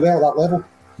Forster that do well at that level.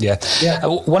 Yeah.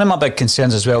 One of my big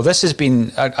concerns as well, this has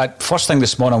been, first thing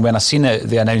this morning when I seen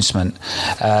the announcement,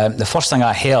 the first thing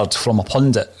I heard from a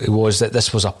pundit was that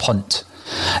this was a punt.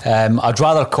 I'd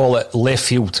rather call it left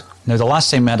field. Now, the last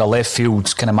time we had a left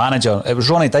field kind of manager, it was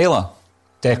Ronnie Dyler,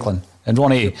 Declan. And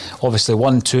Ronnie obviously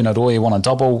won 2 in a row. He won a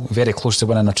double, very close to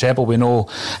winning a treble. We know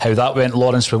how that went,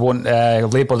 Lawrence. We won't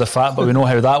labour the fact, but we know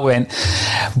how that went.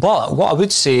 But what I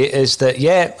would say is that,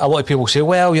 a lot of people say,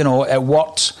 well, it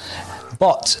worked,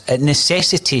 but it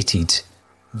necessitated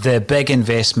the big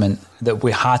investment that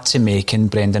we had to make in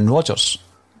Brendan Rodgers.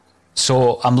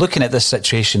 So I'm looking at this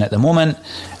situation at the moment,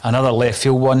 another left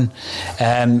field one.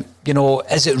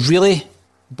 Is it really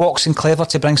boxing clever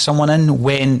to bring someone in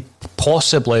when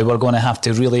possibly we're going to have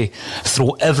to really throw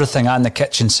everything on the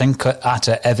kitchen sink at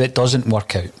it if it doesn't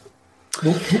work out?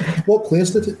 Well, what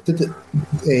players did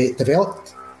it develop?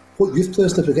 What youth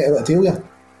players did we get out of Adelia?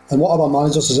 And what other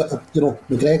managers is it?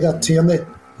 McGregor, Tierney.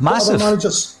 Massive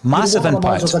impact. Massive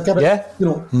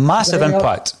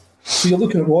impact. So you're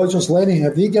looking at Rodgers, Lenny.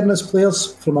 Have they given us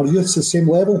players from our youth to the same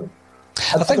level?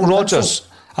 I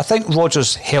think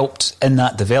Rodgers helped in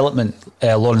that development,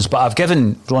 Lawrence, but I've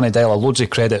given Ronnie Dyler loads of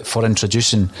credit for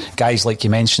introducing guys like you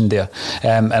mentioned there.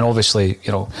 And obviously,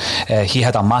 he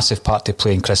had a massive part to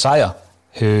play in Chris Ayer,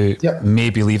 who may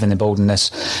be leaving the building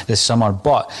this summer.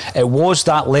 But it was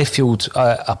that left field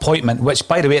appointment, which,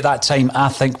 by the way, at that time, I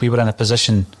think we were in a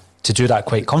position to do that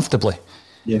quite comfortably.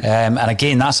 Yeah. And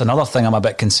again, that's another thing I'm a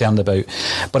bit concerned about.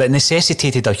 But it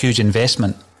necessitated a huge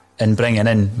investment in bringing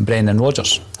in Brendan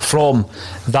Rodgers from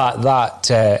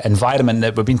that environment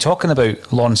that we've been talking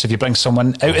about, Lawrence. If you bring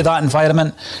someone out of that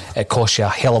environment, it costs you a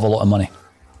hell of a lot of money.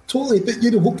 Totally,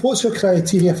 but what's your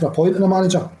criteria for appointing a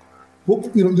manager?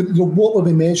 What will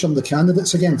we measure the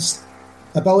candidates against?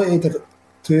 Ability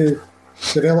to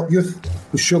develop youth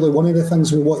was surely one of the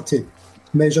things we wanted to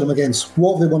measure them against.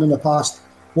 What have they won in the past?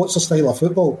 What's the style of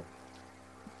football?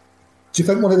 Do you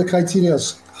think one of the criteria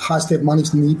has to have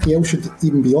managed in the EPL should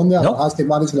even be on there? Nope. Or has to have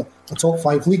managed in a top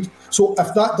 5 league? So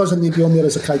if that doesn't need to be on there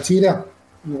as a criteria,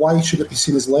 why should it be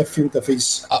seen as left field if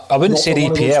he's... I wouldn't say the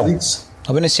EPL.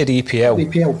 I wouldn't say the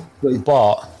EPL.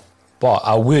 Right. But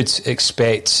I would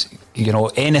expect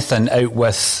anything out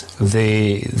with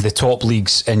the top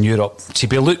leagues in Europe to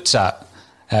be looked at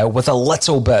with a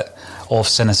little bit of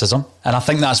cynicism, and I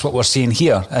think that's what we're seeing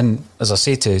here. And as I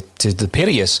say to the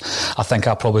Perius, I think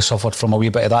I probably suffered from a wee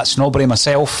bit of that snobbery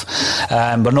myself.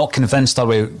 We're not convinced, are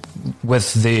we,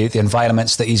 with the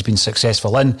environments that he's been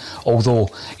successful in, although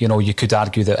you could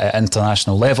argue that at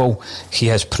international level he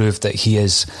has proved that he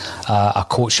is a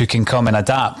coach who can come and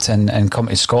adapt and come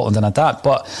to Scotland and adapt.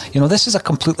 But this is a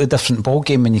completely different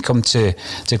ballgame when you come to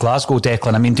Glasgow,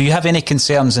 Declan. I mean, do you have any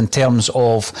concerns in terms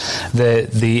of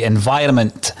the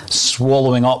environment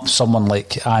swallowing up someone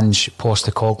like Ange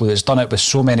Postecoglou that's done it with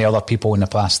so many other people in the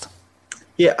past?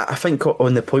 Yeah, I think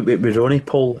on the point with Ronnie,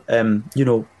 Paul,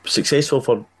 successful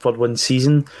for one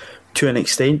season to an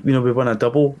extent. We won a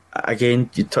double. Again,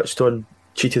 you touched on,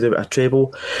 cheated out a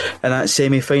treble in that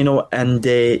semi-final. And,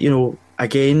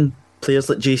 again, players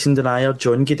like Jason Denayer,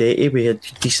 John Guidetti, we had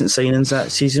decent signings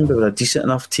that season. We were a decent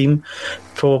enough team.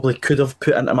 Probably could have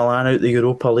put Inter Milan out the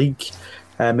Europa League.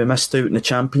 We missed out in the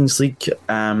Champions League.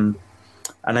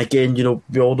 And again,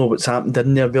 we all know what's happened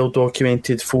in there, well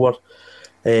documented for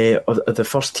of the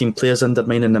first team players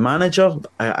undermining the manager.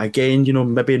 Again,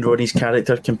 maybe in Ronnie's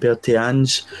character compared to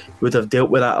Ange would have dealt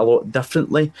with that a lot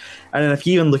differently. And then if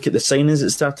you even look at the signings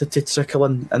that started to trickle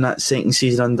in that second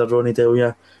season under Ronnie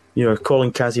Delia,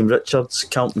 Colin Kazim-Richards,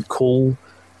 Carlton Cole,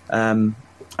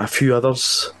 a few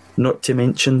others not to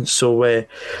mention. So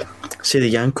Sadie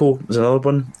Yanko was another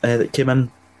one that came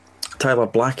in, Tyler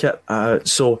Blackett.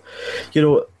 So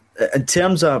in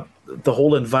terms of the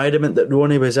whole environment that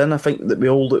Ronnie was in, I think that we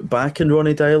all look back in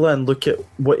Ronnie Deila and look at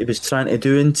what he was trying to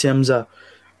do in terms of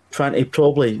trying to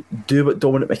probably do what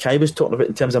Dominic Mackay was talking about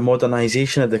in terms of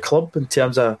modernisation of the club, in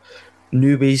terms of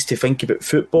new ways to think about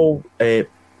football,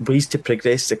 ways to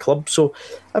progress the club. So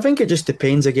I think it just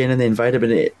depends again on the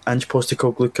environment that Ange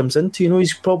Postecoglou comes into.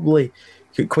 He's probably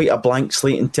got quite a blank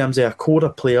slate in terms of a core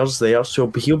of players there,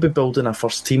 so he'll be building a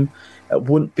first team. It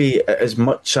won't be as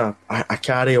much a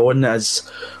carry on as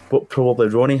what probably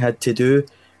Ronnie had to do,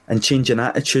 and changing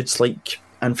attitudes like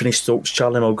Anthony Stokes,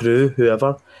 Charlie Mulgrew,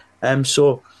 whoever.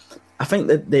 So I think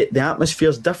that the atmosphere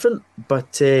is different,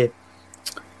 but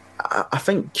I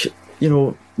think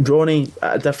Ronnie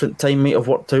at a different time might have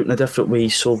worked out in a different way.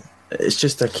 So it's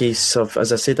just a case of,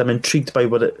 as I said, I'm intrigued by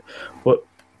what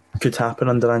could happen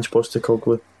under Ange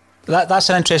Postecoglou. That's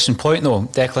an interesting point, though,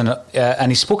 Declan.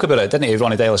 And he spoke about it, didn't he?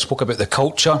 Ronnie Deila spoke about the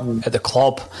culture at the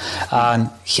club, and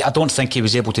I don't think he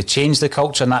was able to change the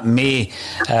culture, and that may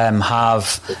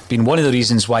have been one of the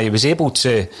reasons why he was able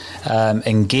to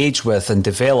engage with and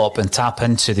develop and tap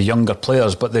into the younger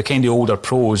players, but the kind of older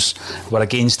pros were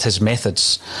against his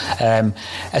methods.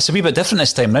 It's a wee bit different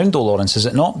this time round, though, Lawrence, is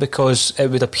it not? Because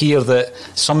it would appear that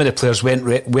some of the players weren't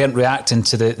reacting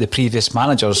to the previous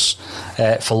manager's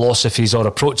philosophies or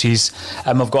approaches.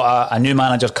 And we've got a new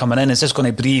manager coming in. Is this going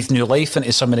to breathe new life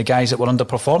into some of the guys that were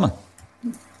underperforming?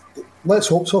 Let's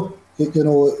hope so.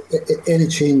 Any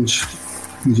change,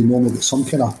 you normally get some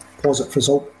kind of positive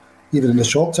result, even in the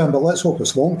short term, but let's hope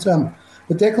it's long term.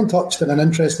 But Declan touched on an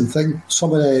interesting thing.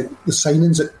 Some of the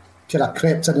signings that kind of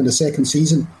crept in the second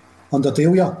season under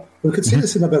Delia. We could say the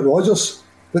same about Rodgers,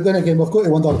 but then again, we've got to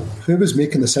wonder who was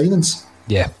making the signings.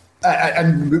 Yeah.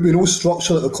 And we know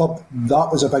structure at the club,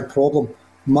 that was a big problem.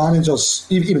 Managers,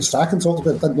 even Strachan talked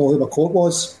about it, didn't know who McCourt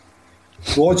was.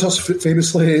 Rodgers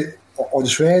famously on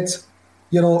shred.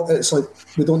 It's like,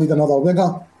 we don't need another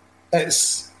winger.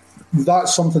 That's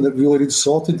something that really needs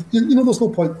sorted. There's no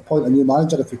point a new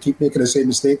manager if we keep making the same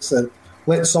mistakes. That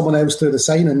let someone else do the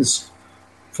signings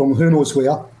from who knows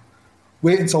where.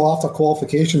 Wait until after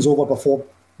qualifications over before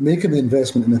making the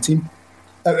investment in the team.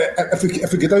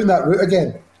 If we go down that route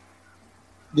again,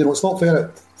 it's not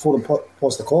fair for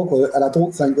Postecoglou, and I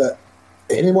don't think that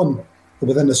anyone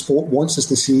within the sport wants us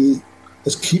to see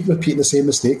us keep repeating the same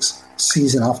mistakes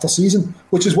season after season,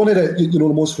 which is one of the the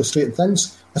most frustrating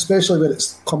things, especially when it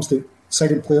comes to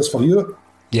signing players for Europe.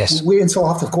 Yes. Wait until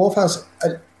after qualifiers,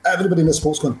 and everybody in the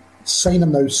sport's going, sign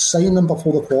them now, sign them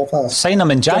before the qualifiers. Sign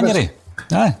them in January.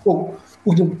 Well,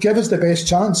 give us the best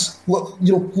chance.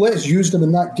 Let's use them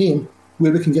in that game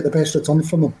where we can get the best return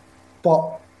from them.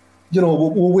 But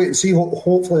we'll wait and see.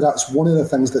 Hopefully that's one of the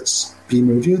things that's being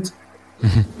reviewed.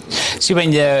 Mm-hmm. See,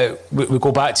 when we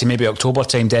go back to maybe October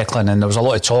time, Declan, and there was a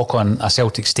lot of talk on a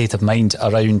Celtic state of mind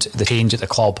around the change at the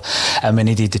club, and we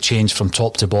needed the change from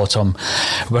top to bottom.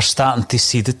 We're starting to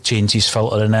see the changes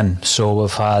filtering in. So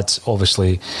we've had,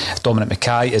 obviously, Dominic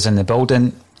Mackay is in the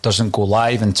building, doesn't go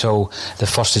live until the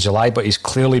 1st of July, but he's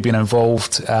clearly been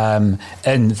involved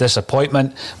in this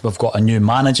appointment. We've got a new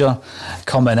manager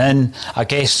coming in. I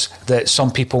guess that some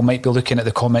people might be looking at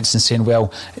the comments and saying,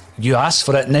 well, you asked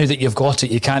for it, now that you've got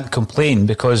it, you can't complain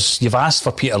because you've asked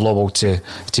for Peter Lowell to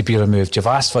be removed, you've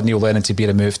asked for Neil Lennon to be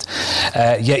removed,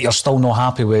 yet you're still not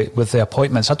happy with the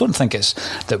appointments. I don't think it's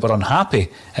that we're unhappy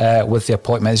with the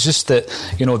appointment. It's just that,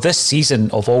 this season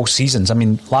of all seasons, I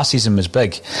mean, last season was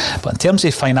big, but in terms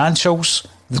of financials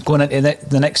going into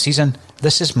the next season,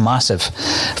 this is massive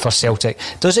for Celtic.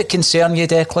 Does it concern you,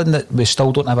 Declan, that we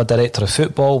still don't have a director of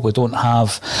football, we don't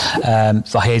have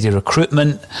the head of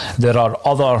recruitment, there are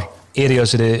other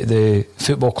areas of the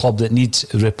football club that need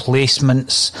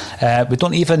replacements, we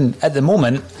don't even at the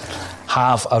moment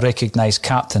have a recognised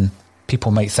captain?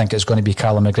 People might think it's going to be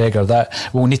Callum McGregor. That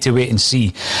we'll need to wait and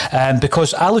see,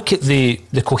 because I look at the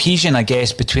cohesion, I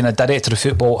guess, between a director of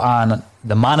football and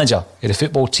the manager of the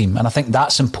football team, and I think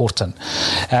that's important.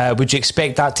 Would you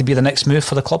expect that to be the next move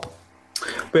for the club?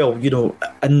 Well,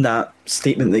 in that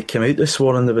statement that came out this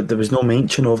morning, there was no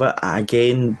mention of it.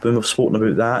 Again, when we've spoken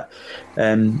about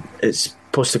that, it's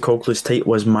Postecoglou's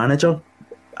title as manager.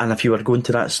 And if you were going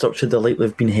to that structure, they'll likely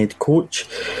have been head coach.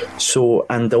 So,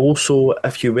 and also,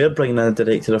 if you were bringing in a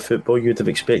director of football, you'd have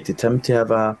expected him to have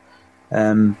a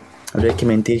a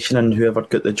recommendation in whoever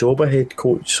got the job of head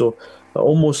coach. So it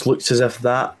almost looks as if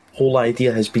that whole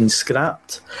idea has been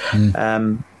scrapped.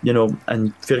 And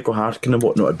Virgo Harkin and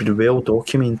whatnot have been well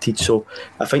documented. So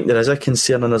I think there is a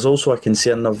concern, and there's also a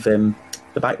concern of the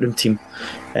backroom team.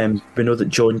 We know that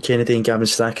John Kennedy and Gavin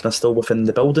Strachan are still within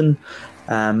the building,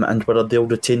 and whether they'll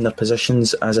retain their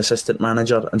positions as assistant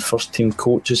manager and first team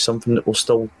coach is something that we'll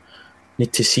still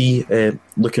need to see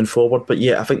looking forward. But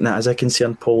yeah, I think that is a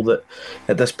concern, Paul, that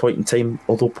at this point in time,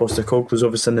 although Postecoglou was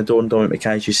obviously in the door and Dominic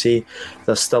McKay, as you say,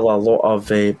 there's still a lot of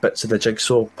bits of the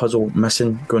jigsaw puzzle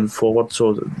missing going forward.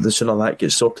 So the sooner that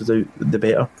gets sorted out, the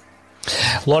better.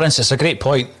 Lawrence, it's a great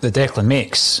point that Declan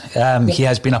makes. He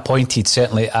has been appointed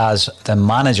certainly as the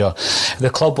manager.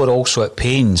 The club were also at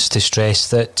pains to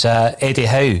stress that Eddie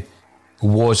Howe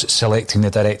was selecting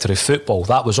the director of football.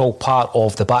 That was all part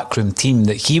of the backroom team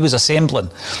that he was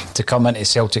assembling to come into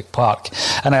Celtic Park.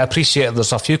 And I appreciate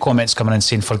there's a few comments coming in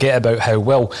saying forget about how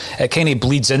well it kind of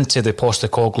bleeds into the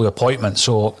Postecoglou appointment.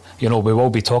 So, we will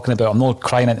be talking about, I'm not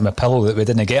crying into my pillow that we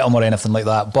didn't get him or anything like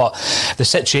that, but the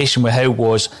situation with Howe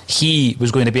was he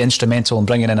was going to be instrumental in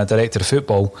bringing in a director of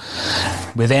football.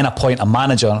 We then appoint a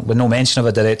manager with no mention of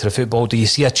a director of football. Do you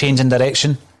see a change in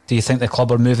direction? Do you think the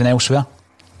club are moving elsewhere?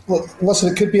 Well,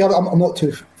 listen, it could be. I'm not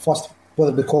too fussed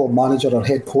whether we call him manager or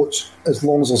head coach, as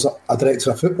long as there's a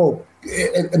director of football.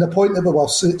 And the point that we were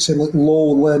saying, like,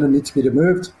 Lowe and Lennon need to be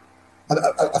removed,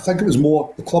 I think it was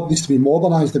more the club needs to be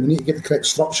modernised and we need to get the correct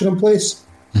structure in place.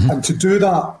 And to do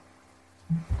that,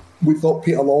 we thought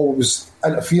Peter Lowe was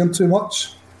interfering too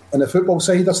much in the football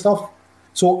side of stuff.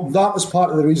 So that was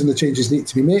part of the reason the changes need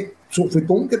to be made. So if we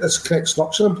don't get this correct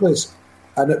structure in place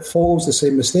and it follows the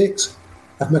same mistakes,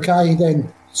 if Mackay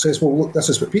then says, well, look, this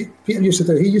is what Peter used to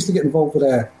do. He used to get involved with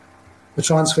the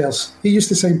transfers. He used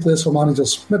to sign players for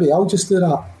managers. Maybe I'll just do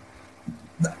that.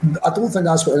 I don't think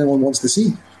that's what anyone wants to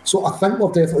see. So I think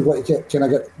we've definitely got to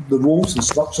get the roles and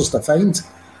structures defined.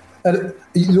 And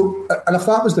if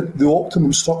that was the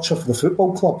optimum structure for the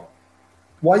football club,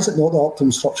 why is it not the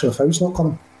optimum structure if Howe's not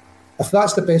coming? If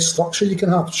that's the best structure you can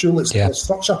have, surely it's the best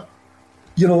structure.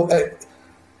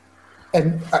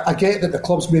 And I get that the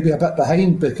club's maybe a bit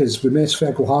behind because we mess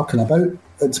Virgo Harkin about.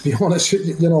 And to be honest,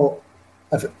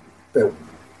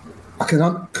 I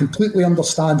can completely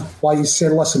understand why he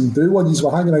said, listen, do when he's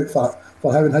were hanging out for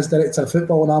Howe and his director of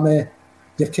football, and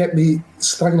you've kept me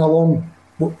stringing along.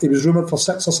 He was rumoured for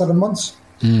 6 or 7 months.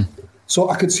 So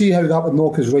I could see how that would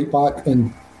knock us right back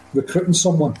in recruiting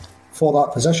someone for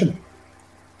that position.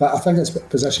 But I think it's a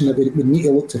position that we need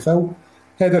to look to fill.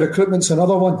 Head of recruitment's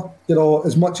another one.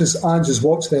 As much as Ange has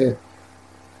watched the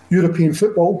European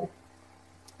football,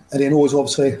 and he knows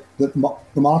obviously that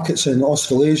the markets in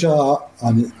Australasia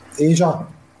and Asia,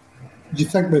 do you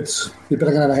think we'd be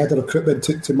bringing in a head of recruitment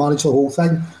to manage the whole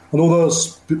thing? I know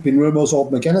there's been rumours of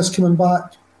McGuinness coming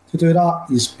back to do that.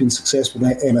 He's been successful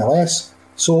in MLS.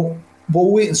 So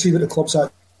we'll wait and see what the club's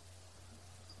at.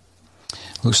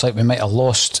 Looks like we might have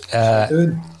lost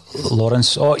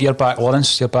Lawrence. Oh, you're back,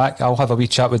 Lawrence. You're back. I'll have a wee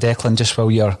chat with Declan just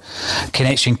while your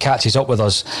connection catches up with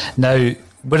us. Now,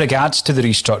 with regards to the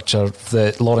restructure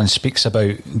that Lawrence speaks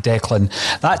about, Declan,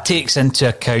 that takes into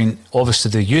account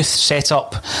obviously the youth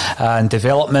setup and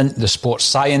development, the sports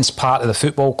science part of the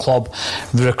football club,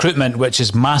 the recruitment, which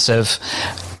is massive.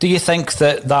 Do you think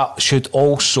that should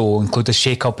also include a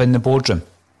shake-up in the boardroom?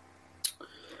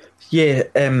 Yeah,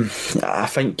 I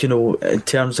think, in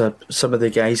terms of some of the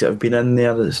guys that have been in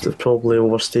there, they've probably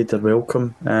overstayed their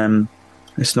welcome.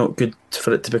 It's not good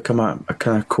for it to become a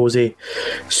kind of cosy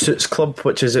suits club,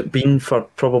 which has it been for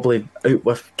probably out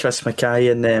with Chris Mackay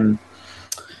and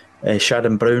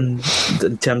Sharon Brown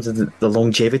in terms of the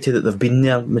longevity that they've been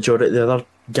there. Majority of the other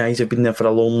guys have been there for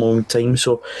a long, long time.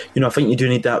 So, I think you do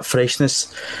need that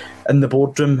freshness in the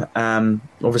boardroom.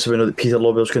 Obviously, we know that Peter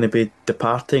Lawwell's going to be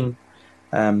departing.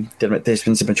 Dermot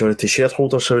Desmond's the majority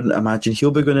shareholder, so I wouldn't imagine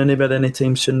he'll be going anywhere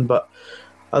anytime soon. But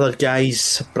other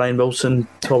guys, Brian Wilson,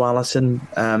 Tom Allison,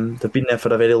 they've been there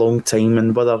for a very long time,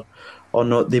 and whether or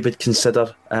not they would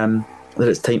consider that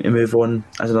it's time to move on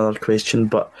is another question.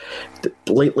 But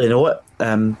likely not,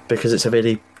 because it's a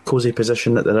very cosy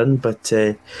position that they're in. But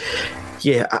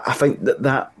yeah, I think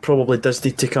that probably does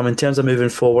need to come in terms of moving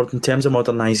forward. In terms of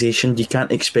modernisation, you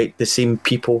can't expect the same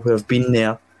people who have been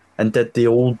there and did the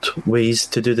old ways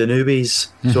to do the new ways.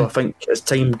 So I think as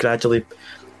time gradually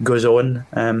goes on,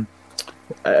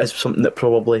 it's something that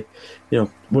probably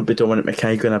won't be Dominic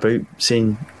Mackay going about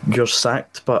saying you're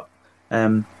sacked, but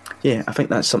yeah, I think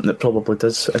that's something that probably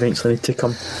does eventually need to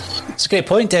come. It's a great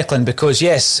point, Declan, because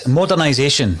yes,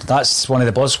 modernisation, that's one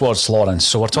of the buzzwords, Lawrence.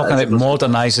 So we're talking about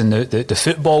modernising the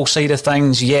football side of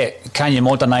things. Yet, can you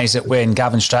modernise it when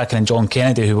Gavin Strachan and John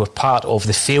Kennedy, who were part of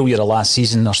the failure of last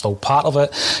season, are still part of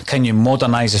it? Can you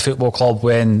modernise the football club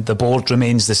when the board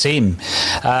remains the same?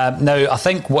 Now, I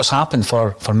think what's happened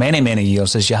for many, many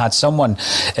years is you had someone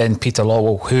in Peter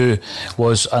Lawwell who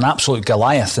was an absolute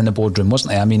Goliath in the boardroom,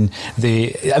 wasn't he? I mean,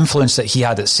 the influence that he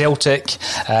had at Celtic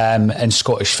in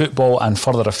Scottish football and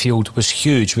further afield was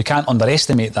huge. We can't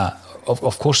underestimate that.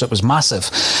 Of course, it was massive.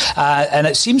 And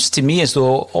it seems to me as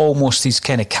though almost he's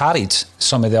kind of carried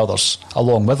some of the others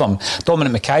along with him.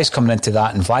 Dominic Mackay's coming into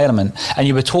that environment, and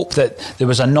you would hope that there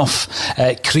was enough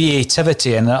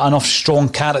creativity and enough strong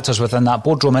characters within that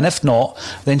boardroom. And if not,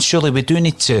 then surely we do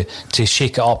need to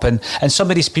shake it up. And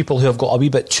some of these people who have got a wee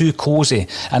bit too cosy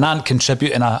and aren't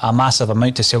contributing a massive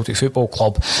amount to Celtic Football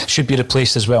Club should be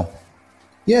replaced as well.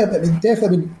 Yeah, but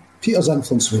definitely Peter's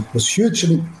influence was huge. I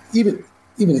mean,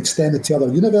 even extended to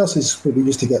other universes where we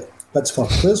used to get bids for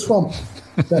players from.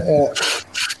 But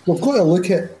we've got to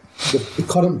look at the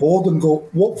current board and go,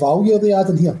 what value are they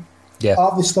adding here? Yeah.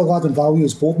 Are they still adding value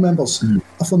as board members?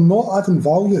 If they're not adding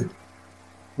value,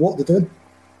 what are they doing?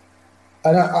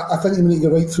 And I think we need to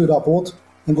go right through that board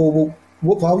and go, well,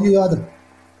 what value are you adding?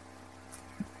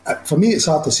 For me, it's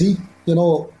hard to see,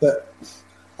 but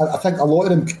I think a lot of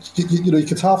them, you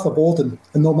could have the board and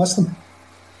not miss them.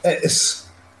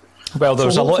 Well, there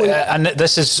was a lot, and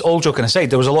this is all joking aside,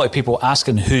 there was a lot of people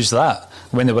asking who's that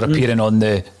when they were appearing on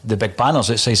the big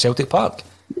banners outside Celtic Park.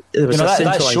 There was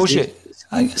that shows you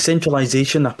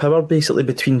centralisation of power basically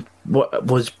between what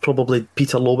was probably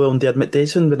Peter Lowell and Dermot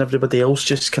Desmond, when everybody else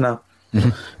just kind of,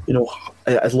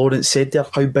 as Lawrence said there,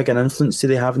 how big an influence do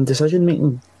they have in decision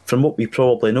making? From what we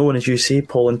probably know, and as you say,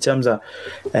 Paul, in terms of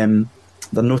their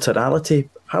notoriety,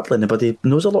 hardly anybody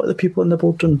knows a lot of the people in the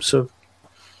boardroom. So,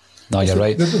 no, you're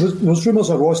right. There was rumours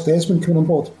of Ross Desmond coming on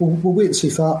board. We'll wait and see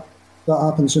if that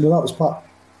happens. That was part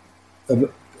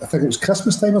of, I think it was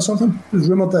Christmas time or something. It was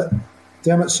rumoured that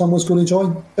Dermot's son was going to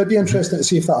join. It'd be interesting to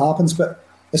see if that happens, but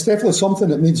it's definitely something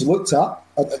that needs looked at.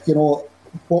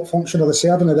 What function are they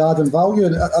serving and adding value?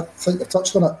 And I think I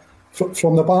touched on it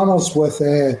from the banners with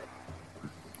the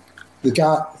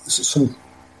guy.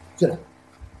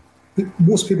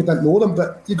 Most people didn't know them,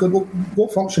 but you go, well,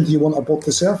 what function do you want a board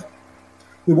to serve?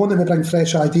 We want them to bring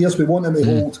fresh ideas. We want them to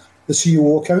hold the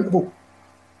CEO accountable.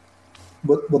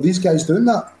 Were these guys doing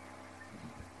that?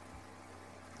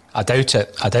 I doubt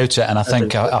it, and I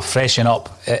think a freshen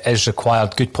up is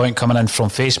required. Good point coming in from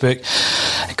Facebook.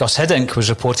 Gus Hiddink was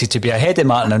reported to be ahead of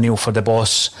Martin O'Neill for the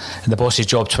boss's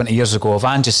job 20 years ago. If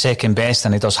Ange is second best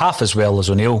and he does half as well as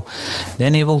O'Neill,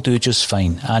 then he will do just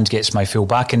fine. Ange gets my full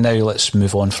backing now. Let's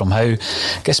move on from Howe.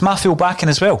 Gets my full backing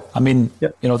as well. I mean,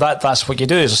 that's what you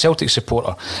do as a Celtic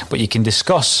supporter. But you can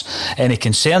discuss any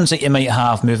concerns that you might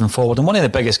have moving forward. And one of the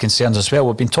biggest concerns as well,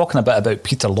 we've been talking a bit about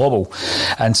Peter Lawwell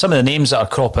and some of the names that are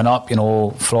cropping up,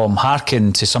 from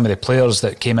Harkin to some of the players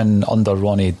that came in under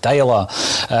Ronnie Deila,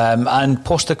 and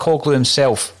Postecoglou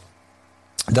himself.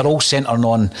 They're all centering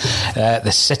on the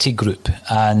City group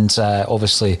and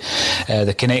obviously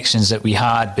the connections that we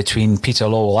had between Peter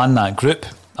Lawwell and that group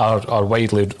are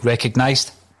widely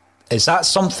recognised. Is that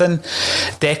something,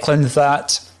 Declan,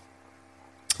 that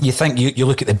you think you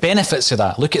look at the benefits of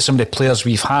that? Look at some of the players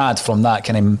we've had from that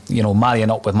kind of,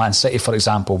 marrying up with Man City, for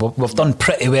example. We've done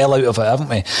pretty well out of it, haven't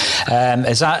we?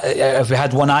 Have we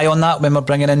had one eye on that when we're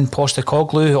bringing in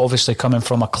Postecoglou, obviously coming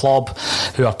from a club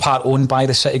who are part owned by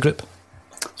the City group?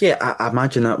 Yeah, I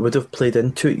imagine that would have played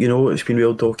into it. It's been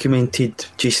well documented.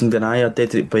 Jason Denayer,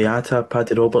 Dedrick Boyata,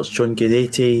 Paddy Roberts, John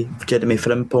Guidetti, Jeremy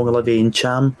Frimpong, Olivier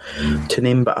Ncham, to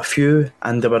name but a few.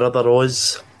 And there were other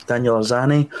Oz, Daniel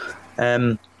Arzani,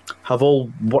 have all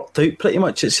worked out pretty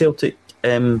much at Celtic.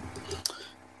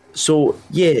 So,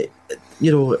 yeah,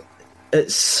 they're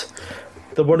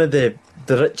one of the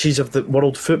riches of the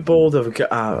world football. They've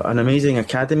got an amazing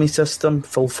academy system.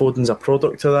 Phil Foden's a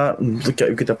product of that, and look at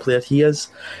how good a player he is.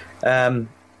 They've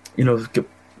got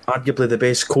arguably the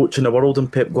best coach in the world in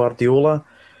Pep Guardiola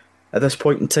at this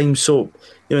point in time. So,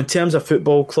 in terms of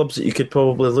football clubs that you could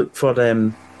probably look for a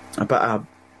bit of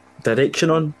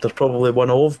direction on, they're probably one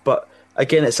of. But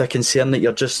again, it's a concern that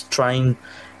you're just trying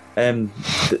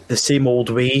the same old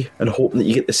way and hoping that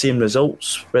you get the same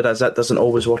results, whereas that doesn't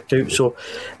always work out. So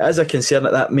it is a concern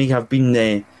that may have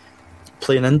been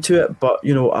playing into it. But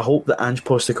I hope that Ange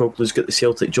Postecoglou's got the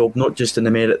Celtic job, not just in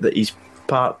the merit that he's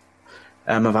part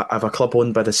of a club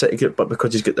owned by the City group, but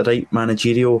because he's got the right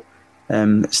managerial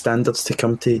standards to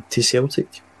come to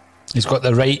Celtic. He's got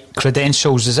the right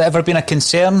credentials. Has it ever been a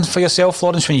concern for yourself,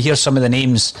 Lawrence, when you hear some of the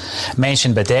names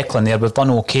mentioned by Declan there? We've done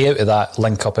okay out of that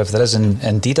link-up if there is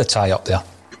indeed a tie-up there.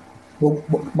 Well,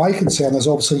 my concern is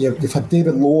obviously you've had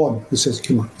David Lowe on who says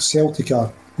Celtic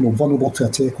are vulnerable to a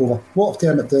takeover. What if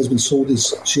Dermot Desmond sold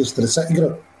his shares to the City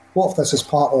Group? What if this is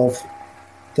part of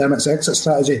Dermot's exit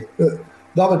strategy?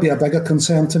 That would be a bigger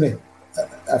concern to me.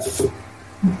 If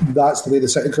that's the way the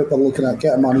City Group are looking at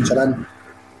get a manager in,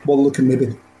 we're looking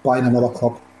maybe buying another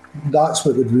club. That's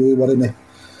what would really worry me.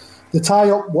 The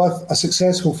tie-up with a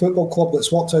successful football club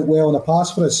that's worked out well in the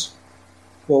past for us,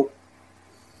 well,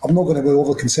 I'm not going to be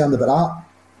over concerned about that.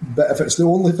 But if it's the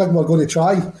only thing we're going to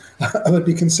try, I would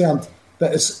be concerned.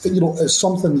 But it's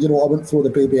something, I wouldn't throw the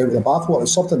baby out of the bathwater.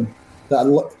 It's something that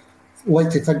I'd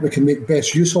like to think we can make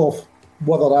best use of,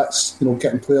 whether that's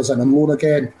getting players in on loan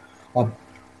again or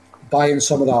buying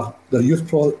some of their youth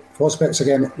prospects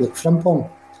again, like Frimpong.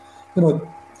 We've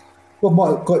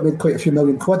got to make quite a few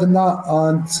million quid in that,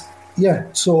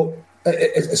 and so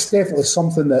it's definitely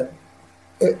something that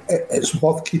it's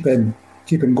worth keeping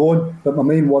going. But my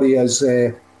main worry is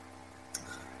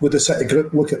would the City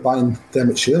Group look at buying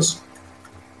Dermot shares?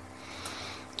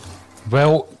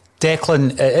 Well,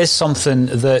 Declan, it is something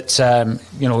that,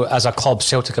 as a club,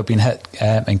 Celtic have been hit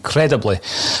incredibly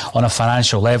on a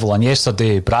financial level. And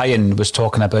yesterday, Brian was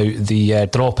talking about the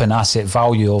drop in asset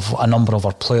value of a number of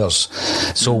our players.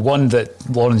 So one that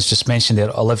Lawrence just mentioned there,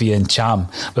 Olivier and Cham.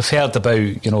 We've heard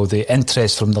about, the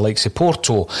interest from the likes of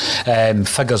Porto,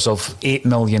 figures of £8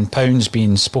 million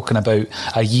being spoken about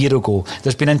a year ago.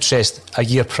 There's been interest a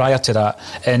year prior to that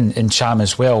in Cham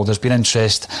as well. There's been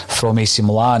interest from AC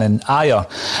Milan and Ayer.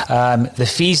 The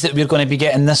fees that we're going to be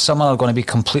getting this summer are going to be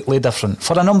completely different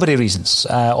for a number of reasons.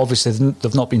 Obviously,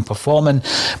 they've not been performing,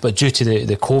 but due to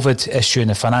the COVID issue and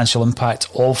the financial impact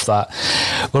of that,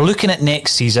 we're looking at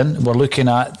next season. We're looking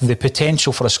at the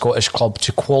potential for a Scottish club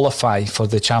to qualify for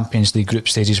the Champions League group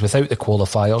stages without the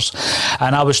qualifiers.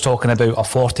 And I was talking about a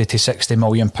 £40 to £60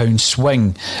 million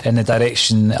swing in the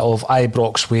direction of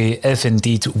Ibrox Way if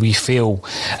indeed we fail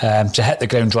to hit the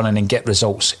ground running and get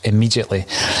results immediately.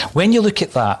 When you look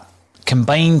at that,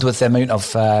 combined with the amount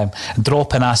of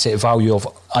drop in asset value of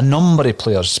a number of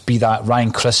players, be that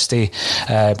Ryan Christie,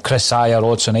 Chris Ayer,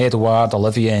 Odsonne Edouard,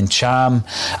 Olivier and Cham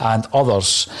and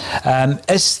others,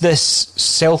 is this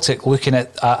Celtic looking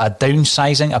at a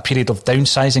downsizing, a period of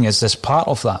downsizing? Is this part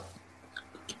of that?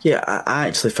 Yeah, I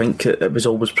actually think it was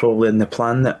always probably in the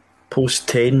plan that post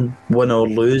 10, win or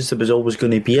lose, there was always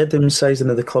going to be a downsizing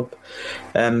of the club.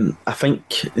 I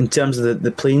think in terms of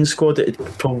the playing squad, it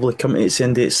had probably come to its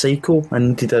end of its cycle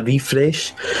and needed a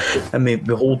refresh. And we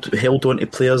held on to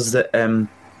players that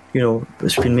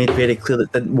it's been made very clear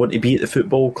that didn't want to be at the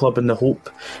football club, in the hope,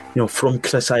 from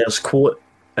Chris Ayer's quote,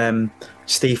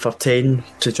 stay for 10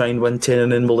 to try and win 10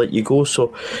 and then we'll let you go.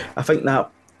 So I think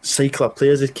that cycle of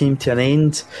players that came to an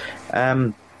end.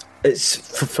 It's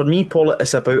for me, Paul,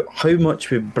 it's about how much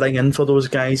we bring in for those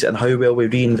guys and how well we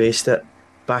reinvest it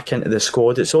back into the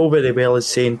squad. It's all very well as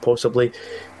saying possibly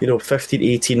 15 to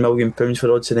 18 million pounds for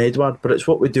Odsonne Edouard, but it's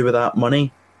what we do with that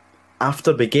money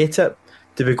after we get it.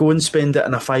 Do we go and spend it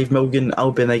on a 5 million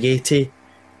Albion Ageti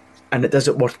and it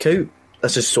doesn't work out?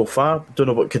 This is so far. Don't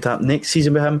know what could happen next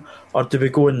season with him. Or do we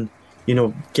go and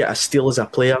get a steal as a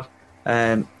player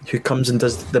who comes and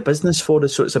does the business for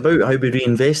us? So it's about how we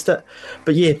reinvest it.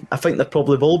 But yeah, I think there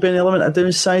probably will be an element of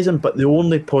downsizing, but the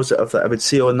only positive that I would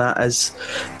say on that is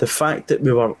the fact that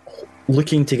we were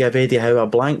looking to give Eddie Howe a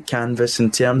blank canvas in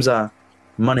terms of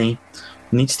money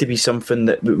needs to be something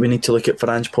that we need to look at for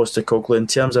Ange Postecoglou in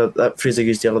terms of that phrase I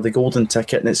used earlier, the golden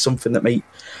ticket, and it's something that might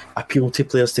appeal to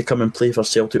players to come and play for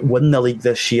Celtic, win the league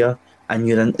this year, and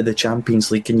you're into the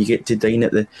Champions League and you get to dine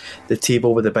at the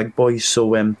table with the big boys.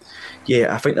 So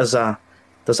I think there's a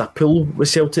pull with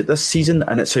Celtic this season,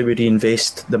 and it's how we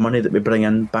reinvest the money that we bring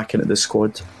in back into the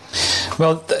squad.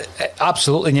 Well,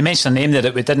 absolutely. And you mentioned a name there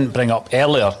that we didn't bring up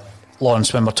earlier,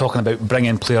 Lawrence, when we're talking about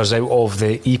bringing players out of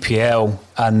the EPL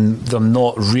and them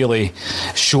not really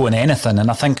showing anything. And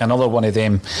I think another one of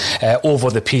them over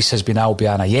the piece has been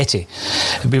Albion Ayeti.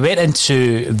 We went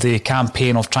into the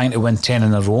campaign of trying to win 10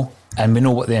 in a row, and we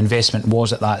know what the investment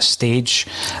was at that stage.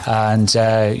 And,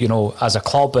 as a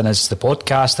club and as the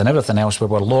podcast and everything else, we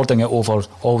were lording it over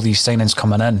all these signings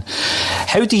coming in.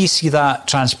 How do you see that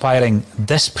transpiring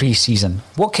this pre-season?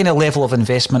 What kind of level of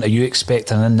investment are you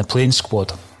expecting in the playing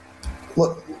squad?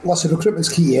 Look, listen, recruitment's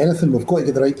key to anything. We've got to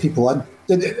get the right people in.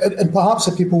 And perhaps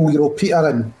the people, Peter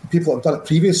and people that have done it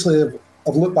previously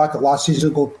have looked back at last season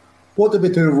and go, what did we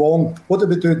do wrong? What did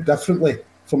we do differently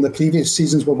from the previous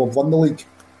seasons where we've won the league?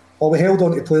 Well, we held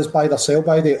on to players by their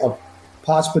sell-by date or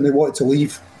past when they wanted to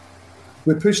leave.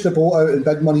 We pushed the boat out in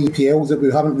big money EPLs that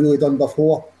we haven't really done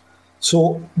before.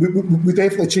 So we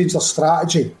definitely changed our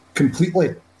strategy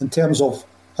completely in terms of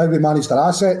how we managed our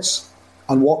assets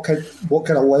and what kind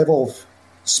of level of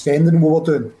spending we were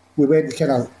doing. We went to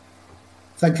kind of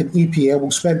thinking EPL,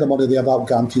 we'll spend the money there, that'll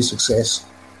guarantee success.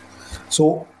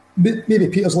 So maybe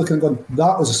Peter's looking and going,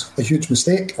 that was a huge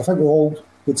mistake. I think we all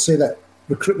would say that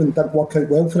recruitment didn't work out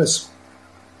well for us.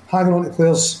 Hanging on to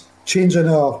players, changing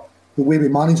the way we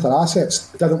managed our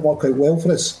assets didn't work out well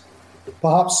for us.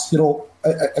 Perhaps,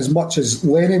 as much as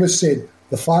Lenny was saying,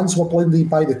 the fans were blinded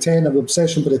by the 10 and the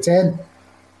obsession with the 10.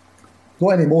 Not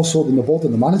any more so than the board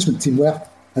and the management team were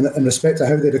in respect to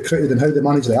how they recruited and how they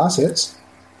managed the assets.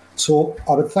 So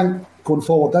I would think going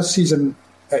forward this season,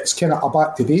 it's kind of a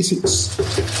back to basics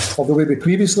of the way we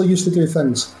previously used to do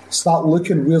things. Start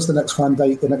looking, where's the next Van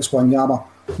Dijk, the next Wanyama?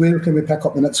 Where can we pick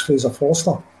up the next Fraser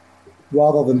Forster?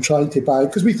 Rather than trying to buy,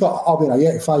 because we thought, I'll be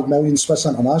a 85 million Swiss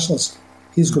internationalist.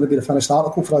 He's going to be the finished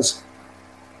article for us.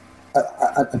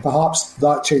 And perhaps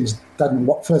that change didn't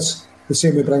work for us. The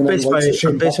same way bringing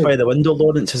best by the window,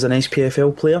 Lawrence is an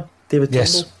SPFL player, David Turnbull.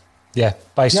 Yes. Yeah,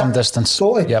 by some distance.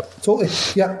 Totally. Yep. Totally.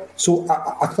 Yeah. So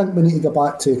I think we need to go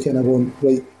back to kind of going,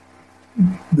 right,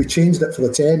 we changed it for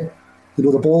the 10.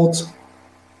 The board,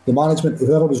 the management,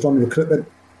 whoever was running recruitment,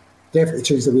 definitely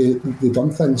changed the way they've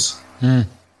done things.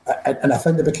 And I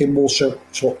think they became more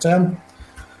short term.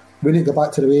 We need to go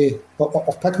back to the way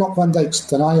of picking up Van Dijk's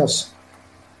deniers.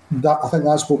 I think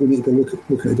that's what we need to be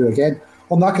looking to do again.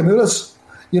 On Nakamura's,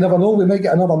 you never know, we might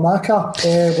get another Naka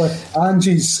with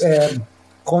Ange's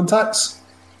contacts.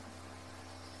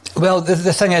 Well, the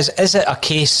thing is it a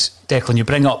case, Declan, you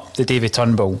bring up the David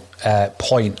Turnbull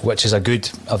point, which is a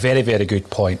very, very good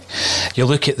point. You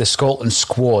look at the Scotland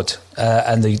squad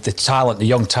and the talent, the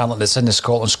young talent that's in the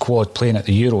Scotland squad playing at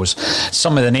the Euros.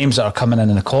 Some of the names that are coming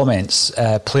in the comments,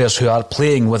 players who are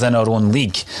playing within our own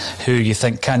league, who you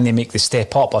think, can they make the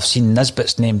step up? I've seen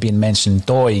Nisbet's name being mentioned,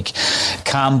 Doig,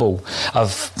 Campbell,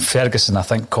 of Ferguson. I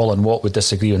think Colin Watt would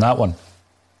disagree on that one.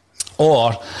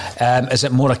 Or is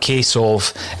it more a case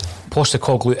of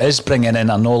Postecoglou is bringing in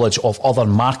a knowledge of other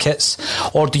markets?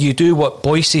 Or do you do what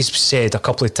Boyce's said a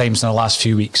couple of times in the last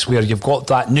few weeks, where you've got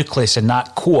that nucleus and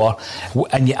that core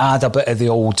and you add a bit of the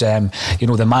old,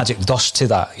 the magic dust to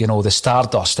that, the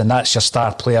stardust, and that's your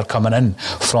star player coming in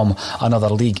from another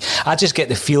league? I just get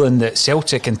the feeling that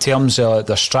Celtic, in terms of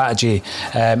their strategy,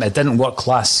 it didn't work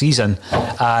last season,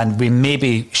 and we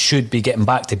maybe should be getting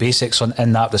back to basics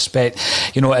in that respect.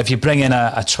 If you bring in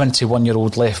a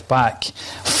 21-year-old left back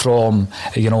from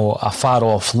a far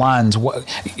off land,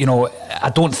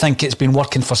 I don't think it's been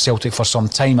working for Celtic for some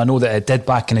time. I know that it did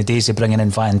back in the days of bringing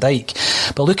in Van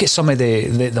Dijk, but look at some of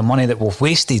the money that we've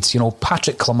wasted.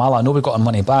 Patrick Klimala, I know we got our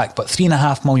money back, but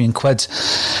 £3.5 million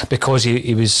because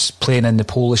he was playing in the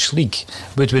Polish league.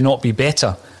 Would we not be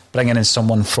better bringing in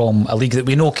someone from a league that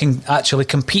we know can actually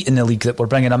compete in the league that we're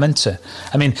bringing them into?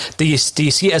 I mean, do you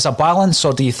see it as a balance,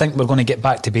 or do you think we're going to get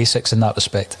back to basics in that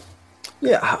respect?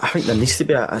 Yeah, I think there needs to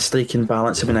be a striking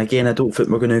balance. I mean, again, I don't think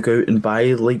we're going to go out and buy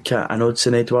like an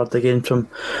Odsonne Edouard again from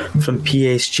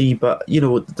PSG, but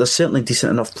there's certainly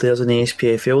decent enough players in the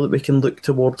SPFL that we can look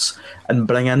towards and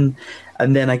bring in.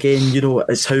 And then again,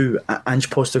 it's how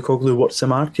Ange Postecoglou works the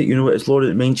market. As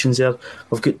Laurent mentions there,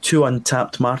 we've got 2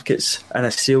 untapped markets in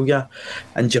Australia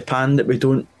and Japan that we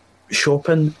don't shop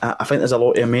in. I think there's a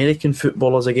lot of American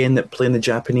footballers again that play in the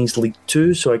Japanese League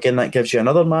too. So again, that gives you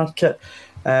another market.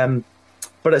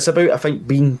 But it's about, I think,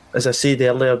 being, as I said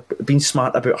earlier, being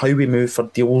smart about how we move for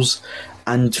deals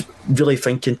and really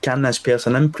thinking, can this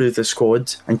person improve the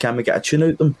squad and can we get a tune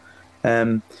out of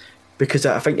them? Because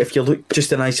I think if you look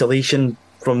just in isolation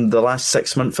from the last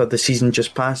 6 months of the season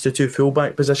just past, the 2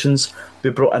 fullback positions, we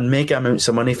brought in mega amounts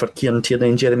of money for Kieran Tierney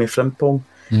and Jeremy Frimpong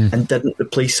and didn't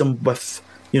replace them with,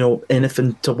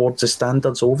 anything towards the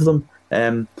standards of them.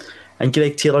 And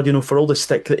Greg Taylor, for all the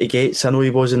stick that he gets, I know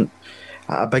he wasn't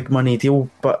a big money deal,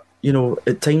 but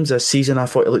at times this season I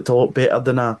thought he looked a lot better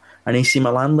than an AC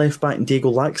Milan left back in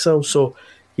Diego Laxalt. So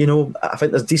I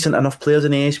think there's decent enough players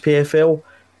in the SPFL,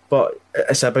 but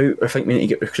it's about, I think we need to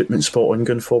get recruitment spot on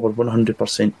going forward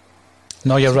 100%.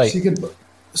 No, you're right. So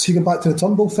you get back to the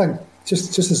Turnbull thing,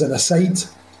 just as an aside,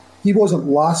 he wasn't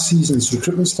last season's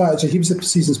recruitment strategy, he was the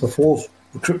seasons before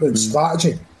recruitment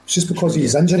strategy. It's just because of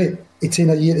his injury it took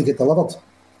a year to get delivered.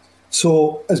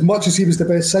 So, as much as he was the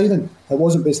best signing, it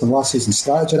wasn't based on last season's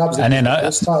strategy. That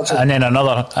was strategy. And then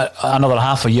another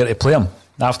half a year to play him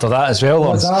after that as well.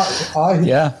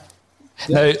 Yeah.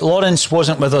 Now, Lawrence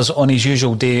wasn't with us on his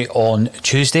usual day on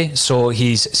Tuesday, so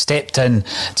he's stepped in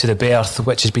to the berth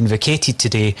which has been vacated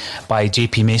today by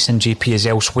JP Mason. JP is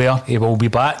elsewhere. He will be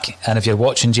back, and if you're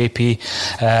watching JP,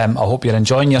 I hope you're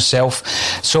enjoying yourself.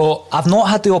 So I've not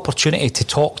had the opportunity to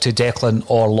talk to Declan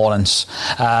or Lawrence,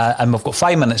 and we've got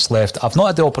 5 minutes left. I've not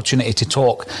had the opportunity to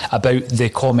talk about the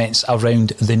comments around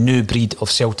the new breed of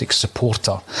Celtic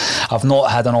supporter. I've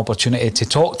not had an opportunity to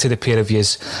talk to the pair of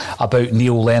yous about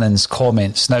Neil Lennon's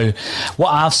comments. Now, what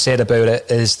I've said about it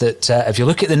is that if you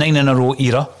look at the 9 in a row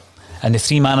era and the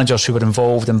 3 managers who were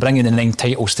involved in bringing the 9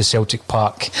 titles to Celtic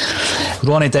Park,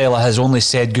 Ronnie Deila has only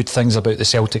said good things about the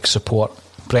Celtic support.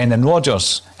 Brendan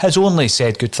Rodgers has only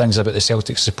said good things about the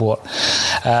Celtic support.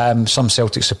 Some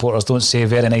Celtic supporters don't say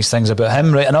very nice things about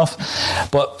him, right enough.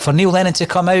 But for Neil Lennon to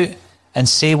come out and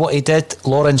say what he did,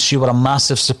 Lawrence, you were a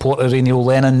massive supporter of Neil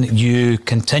Lennon. You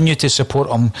continue to support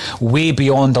him way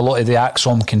beyond a lot of the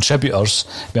ACSOM contributors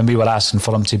when we were asking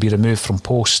for him to be removed from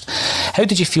post. How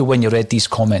did you feel when you read these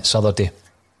comments the other day?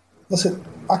 Listen,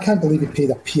 I can't believe he paid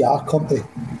a PR company,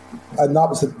 and that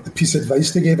was the piece of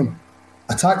advice they gave him.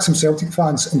 Attack some Celtic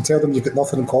fans and tell them you've got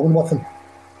nothing in common with them.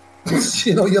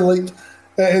 You know, you're like,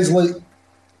 it is like,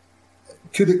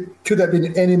 could it have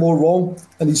been any more wrong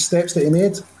in these steps that he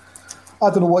made? I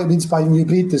don't know what he means by new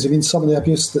breed. Does he mean some of the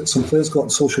abuse that some players got on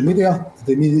social media?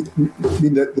 Did he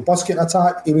mean the bus getting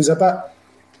attacked? It's a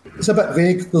bit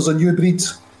vague. There's a new breed.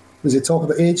 Was he talking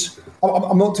about age?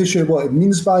 I'm not too sure what it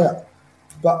means by it.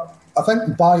 But I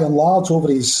think by and large, over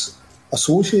his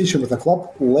association with the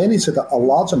club, Lenny's had a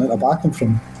large amount of backing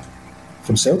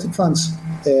from Celtic fans.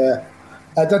 It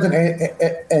didn't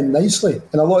end nicely.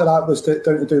 And a lot of that was down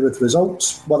to do with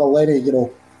results. Whether Lenny,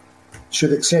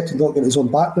 should accept and not get his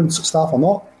own background staff or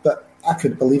not, but I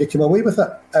couldn't believe he came away with it.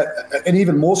 And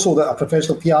even more so that a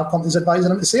professional PR company's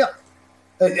advising him to say it.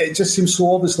 It just seems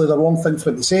so obviously the wrong thing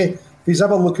for him to say. If he's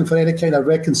ever looking for any kind of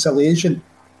reconciliation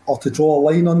or to draw a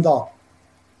line under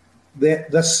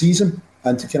this season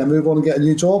and to kind of move on and get a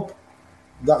new job,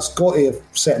 that's got to have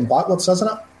set him backwards,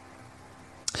 hasn't it?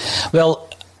 Well,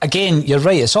 again, you're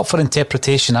right. It's up for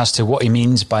interpretation as to what he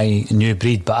means by new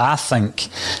breed. But I think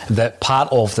that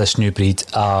part of this new breed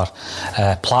are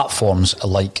platforms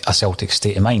like a Celtic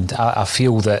State of Mind. I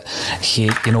feel that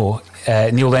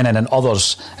Neil Lennon and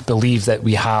others believe that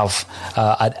we have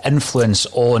an influence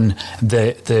on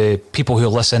the people who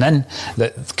listen in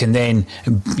that can then,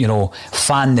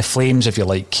 fan the flames, if you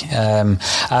like.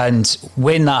 And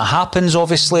when that happens,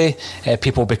 obviously,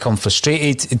 people become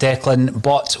frustrated, Declan.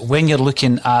 But when you're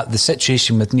looking at the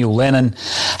situation with Neil Lennon,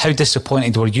 how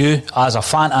disappointed were you as a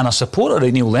fan and a supporter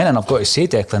of Neil Lennon? I've got to say,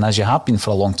 Declan, as you have been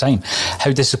for a long time,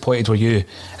 how disappointed were you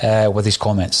with his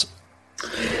comments?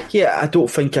 Yeah, I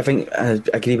think I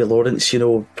agree with Lawrence.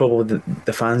 Probably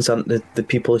the fans aren't the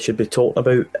people who should be talking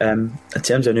about. In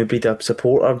terms of new breed of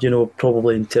supporter,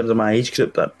 probably in terms of my age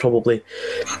group, that probably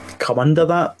come under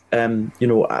that.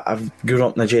 I've grown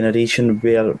up in a generation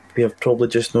where we have probably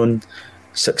just known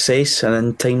success, and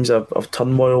in times of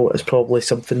turmoil, it's probably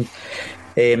something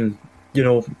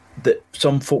that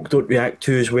some folk don't react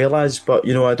to as well as. But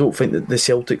I don't think that the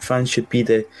Celtic fans should be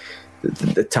the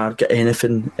target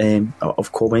anything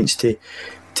of comments to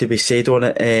be said on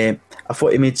it. I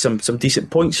thought he made some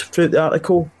decent points throughout the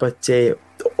article, but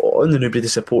on the new breed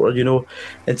of supporter,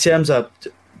 in terms of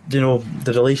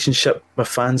the relationship with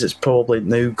fans, it's probably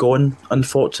now gone,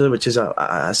 unfortunately, which is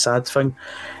a sad thing.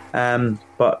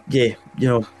 But yeah,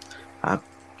 I'm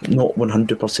not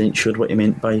 100% sure what he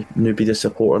meant by new breed of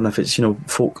supporter, and if it's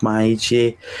folk my age,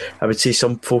 yeah, I would say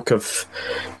some folk have,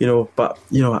 but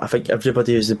I think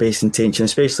everybody has the best intention,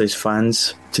 especially as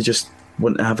fans, to just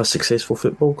want to have a successful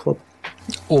football club.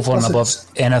 Over and above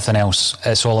anything else,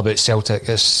 it's all about Celtic.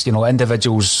 It's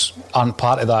individuals aren't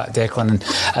part of that, Declan,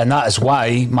 and that is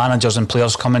why managers and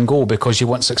players come and go, because you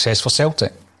want success for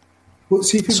Celtic. Well,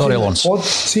 Sorry, Lawrence.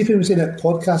 See if he was in it,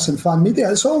 podcasts and fan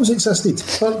media. It's always existed.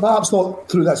 Perhaps not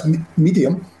through this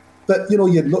medium, but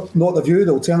you're not the view,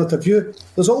 the alternative view.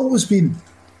 There's always been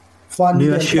fan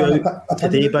new media. Issue out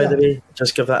today, by the way.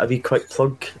 Just give that a wee quick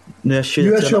plug. New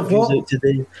issue of views out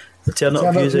today.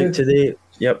 Alternative views out today.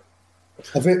 Yep.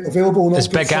 Available. Is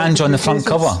Big Ange on the front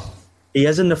cover? He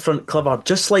is in the front cover,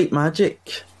 just like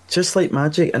magic,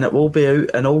 and it will be out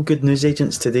in all good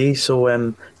newsagents today. So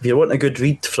if you want a good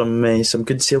read from some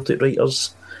good Celtic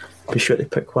writers, be sure to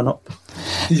pick one up.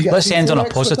 Let's end on a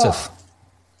positive.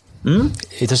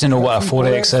 He doesn't know what a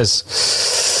 4X is.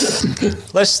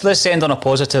 Let's end on a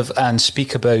positive and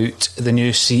speak about the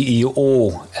new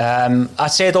CEO. I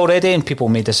said already, and people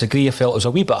may disagree, I felt it was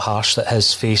a wee bit harsh that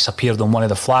his face appeared on one of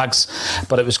the flags,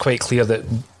 but it was quite clear that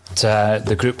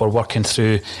the group are working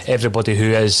through everybody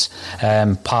who is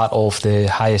part of the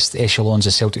highest echelons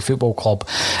of Celtic Football Club,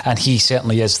 and he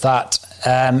certainly is that.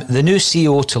 The new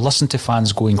CEO to listen to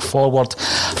fans going forward.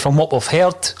 From what we've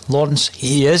heard, Lawrence,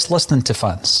 he is listening to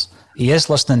fans. He is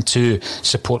listening to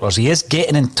supporters. He is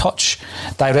getting in touch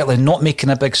directly, not making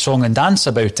a big song and dance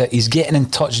about it. He's getting in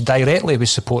touch directly with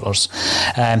supporters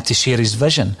to share his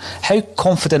vision. How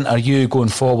confident are you going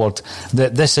forward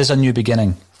that this is a new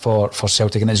beginning for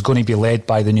Celtic and it's going to be led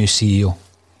by the new CEO?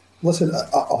 Listen,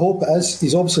 I hope it is.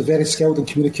 He's obviously very skilled in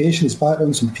communication. His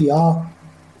background's in PR.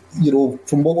 You know,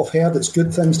 from what we've heard, it's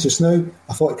good things just now.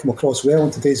 I thought it came across well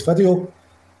in today's video.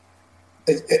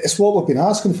 It's what we've been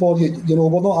asking for. You know,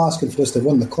 we're not asking for us to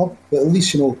run the club, but at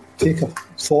least, you know, take our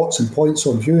thoughts and points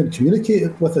on view and communicate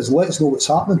it with us. Let us know what's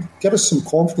happening. Give us some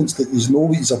confidence that you know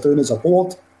what you're doing as a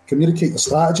board. Communicate the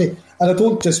strategy. And I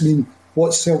don't just mean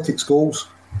what Celtic's goals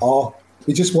are.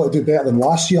 We just want to do better than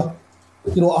last year.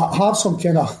 You know, have some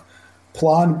kind of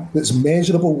plan that's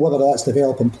measurable, whether that's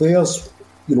developing players,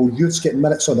 you know, youths getting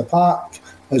minutes on the park,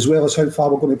 as well as how far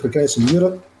we're going to progress in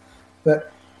Europe.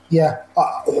 But yeah,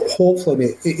 hopefully,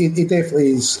 mate, it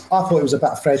definitely is. I thought it was a bit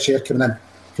of fresh air coming in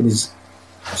from his.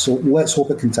 So let's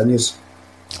hope it continues.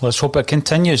 Let's hope it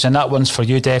continues. And that one's for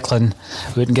you, Declan.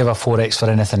 Wouldn't give a 4X for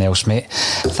anything else, mate.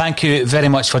 Thank you very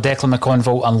much for Declan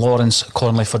McConville and Lawrence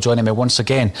Connolly for joining me once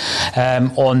again.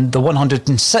 On the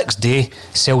 106th day,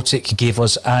 Celtic gave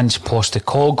us Ange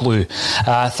Postecoglou.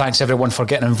 Thanks everyone for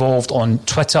getting involved on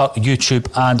Twitter, YouTube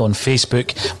and on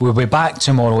Facebook. We'll be back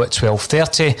tomorrow at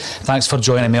 12:30. Thanks for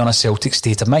joining me on A Celtic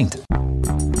State of Mind.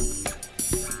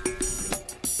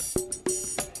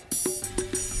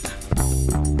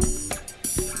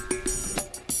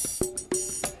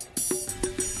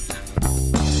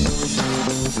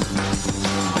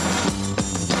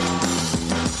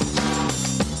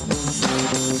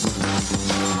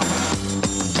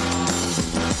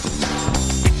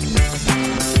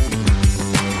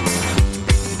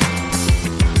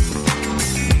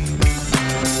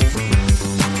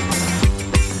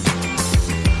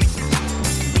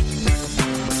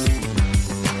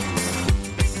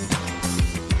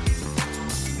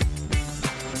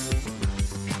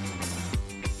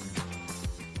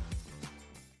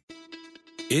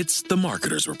 It's The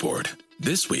Marketer's Report.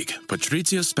 This week,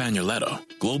 Patrizio Spagnoletto,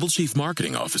 Global Chief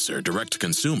Marketing Officer, Direct to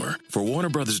Consumer for Warner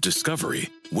Brothers Discovery,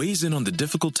 weighs in on the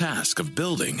difficult task of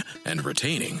building and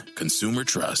retaining consumer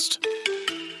trust.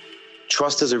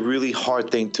 Trust is a really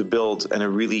hard thing to build and a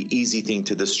really easy thing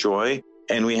to destroy,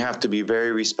 and we have to be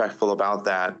very respectful about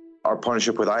that. Our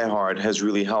partnership with iHeart has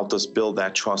really helped us build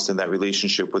that trust and that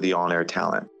relationship with the on-air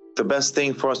talent. The best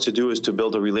thing for us to do is to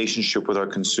build a relationship with our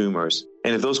consumers.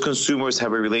 And if those consumers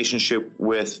have a relationship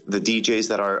with the DJs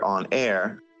that are on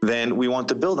air, then we want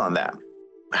to build on that.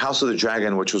 House of the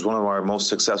Dragon, which was one of our most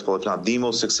successful, if not the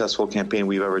most successful campaign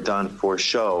we've ever done for a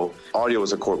show, audio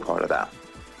is a core part of that.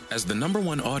 As the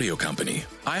 #1 audio company,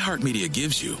 iHeartMedia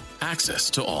gives you access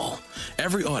to all.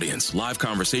 Every audience, live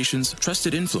conversations,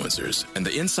 trusted influencers, and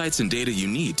the insights and data you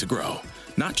need to grow.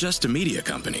 Not just a media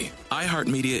company,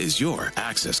 iHeartMedia is your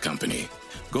access company.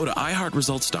 Go to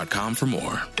iHeartResults.com for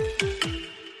more.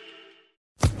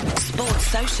 Sports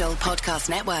Social Podcast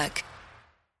Network.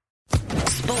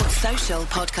 Sports Social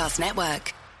Podcast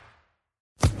Network.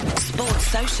 Sports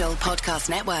Social Podcast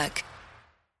Network.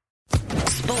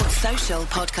 Sports Social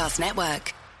Podcast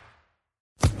Network.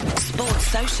 Sports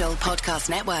Social Podcast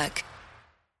Network.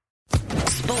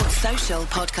 Sports Social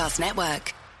Podcast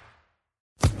Network.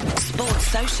 Sports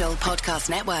Social Podcast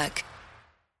Network.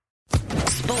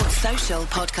 Sports Social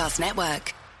Podcast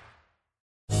Network.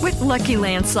 With Lucky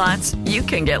Land Slots, you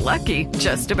can get lucky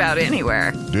just about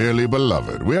anywhere. Dearly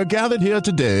beloved, we are gathered here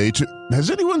today to... Has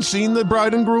anyone seen the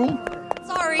bride and groom?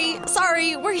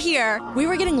 Sorry, we're here. We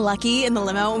were getting lucky in the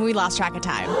limo and we lost track of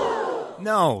time.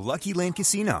 No, Lucky Land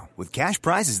Casino, with cash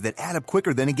prizes that add up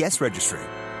quicker than a guest registry.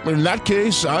 In that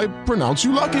case, I pronounce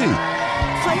you lucky.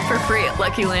 Play for free at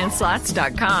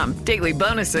LuckyLandSlots.com. Daily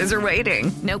bonuses are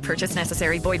waiting. No purchase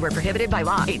necessary. Void where prohibited by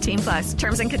law. 18+.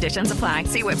 Terms and conditions apply.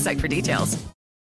 See website for details.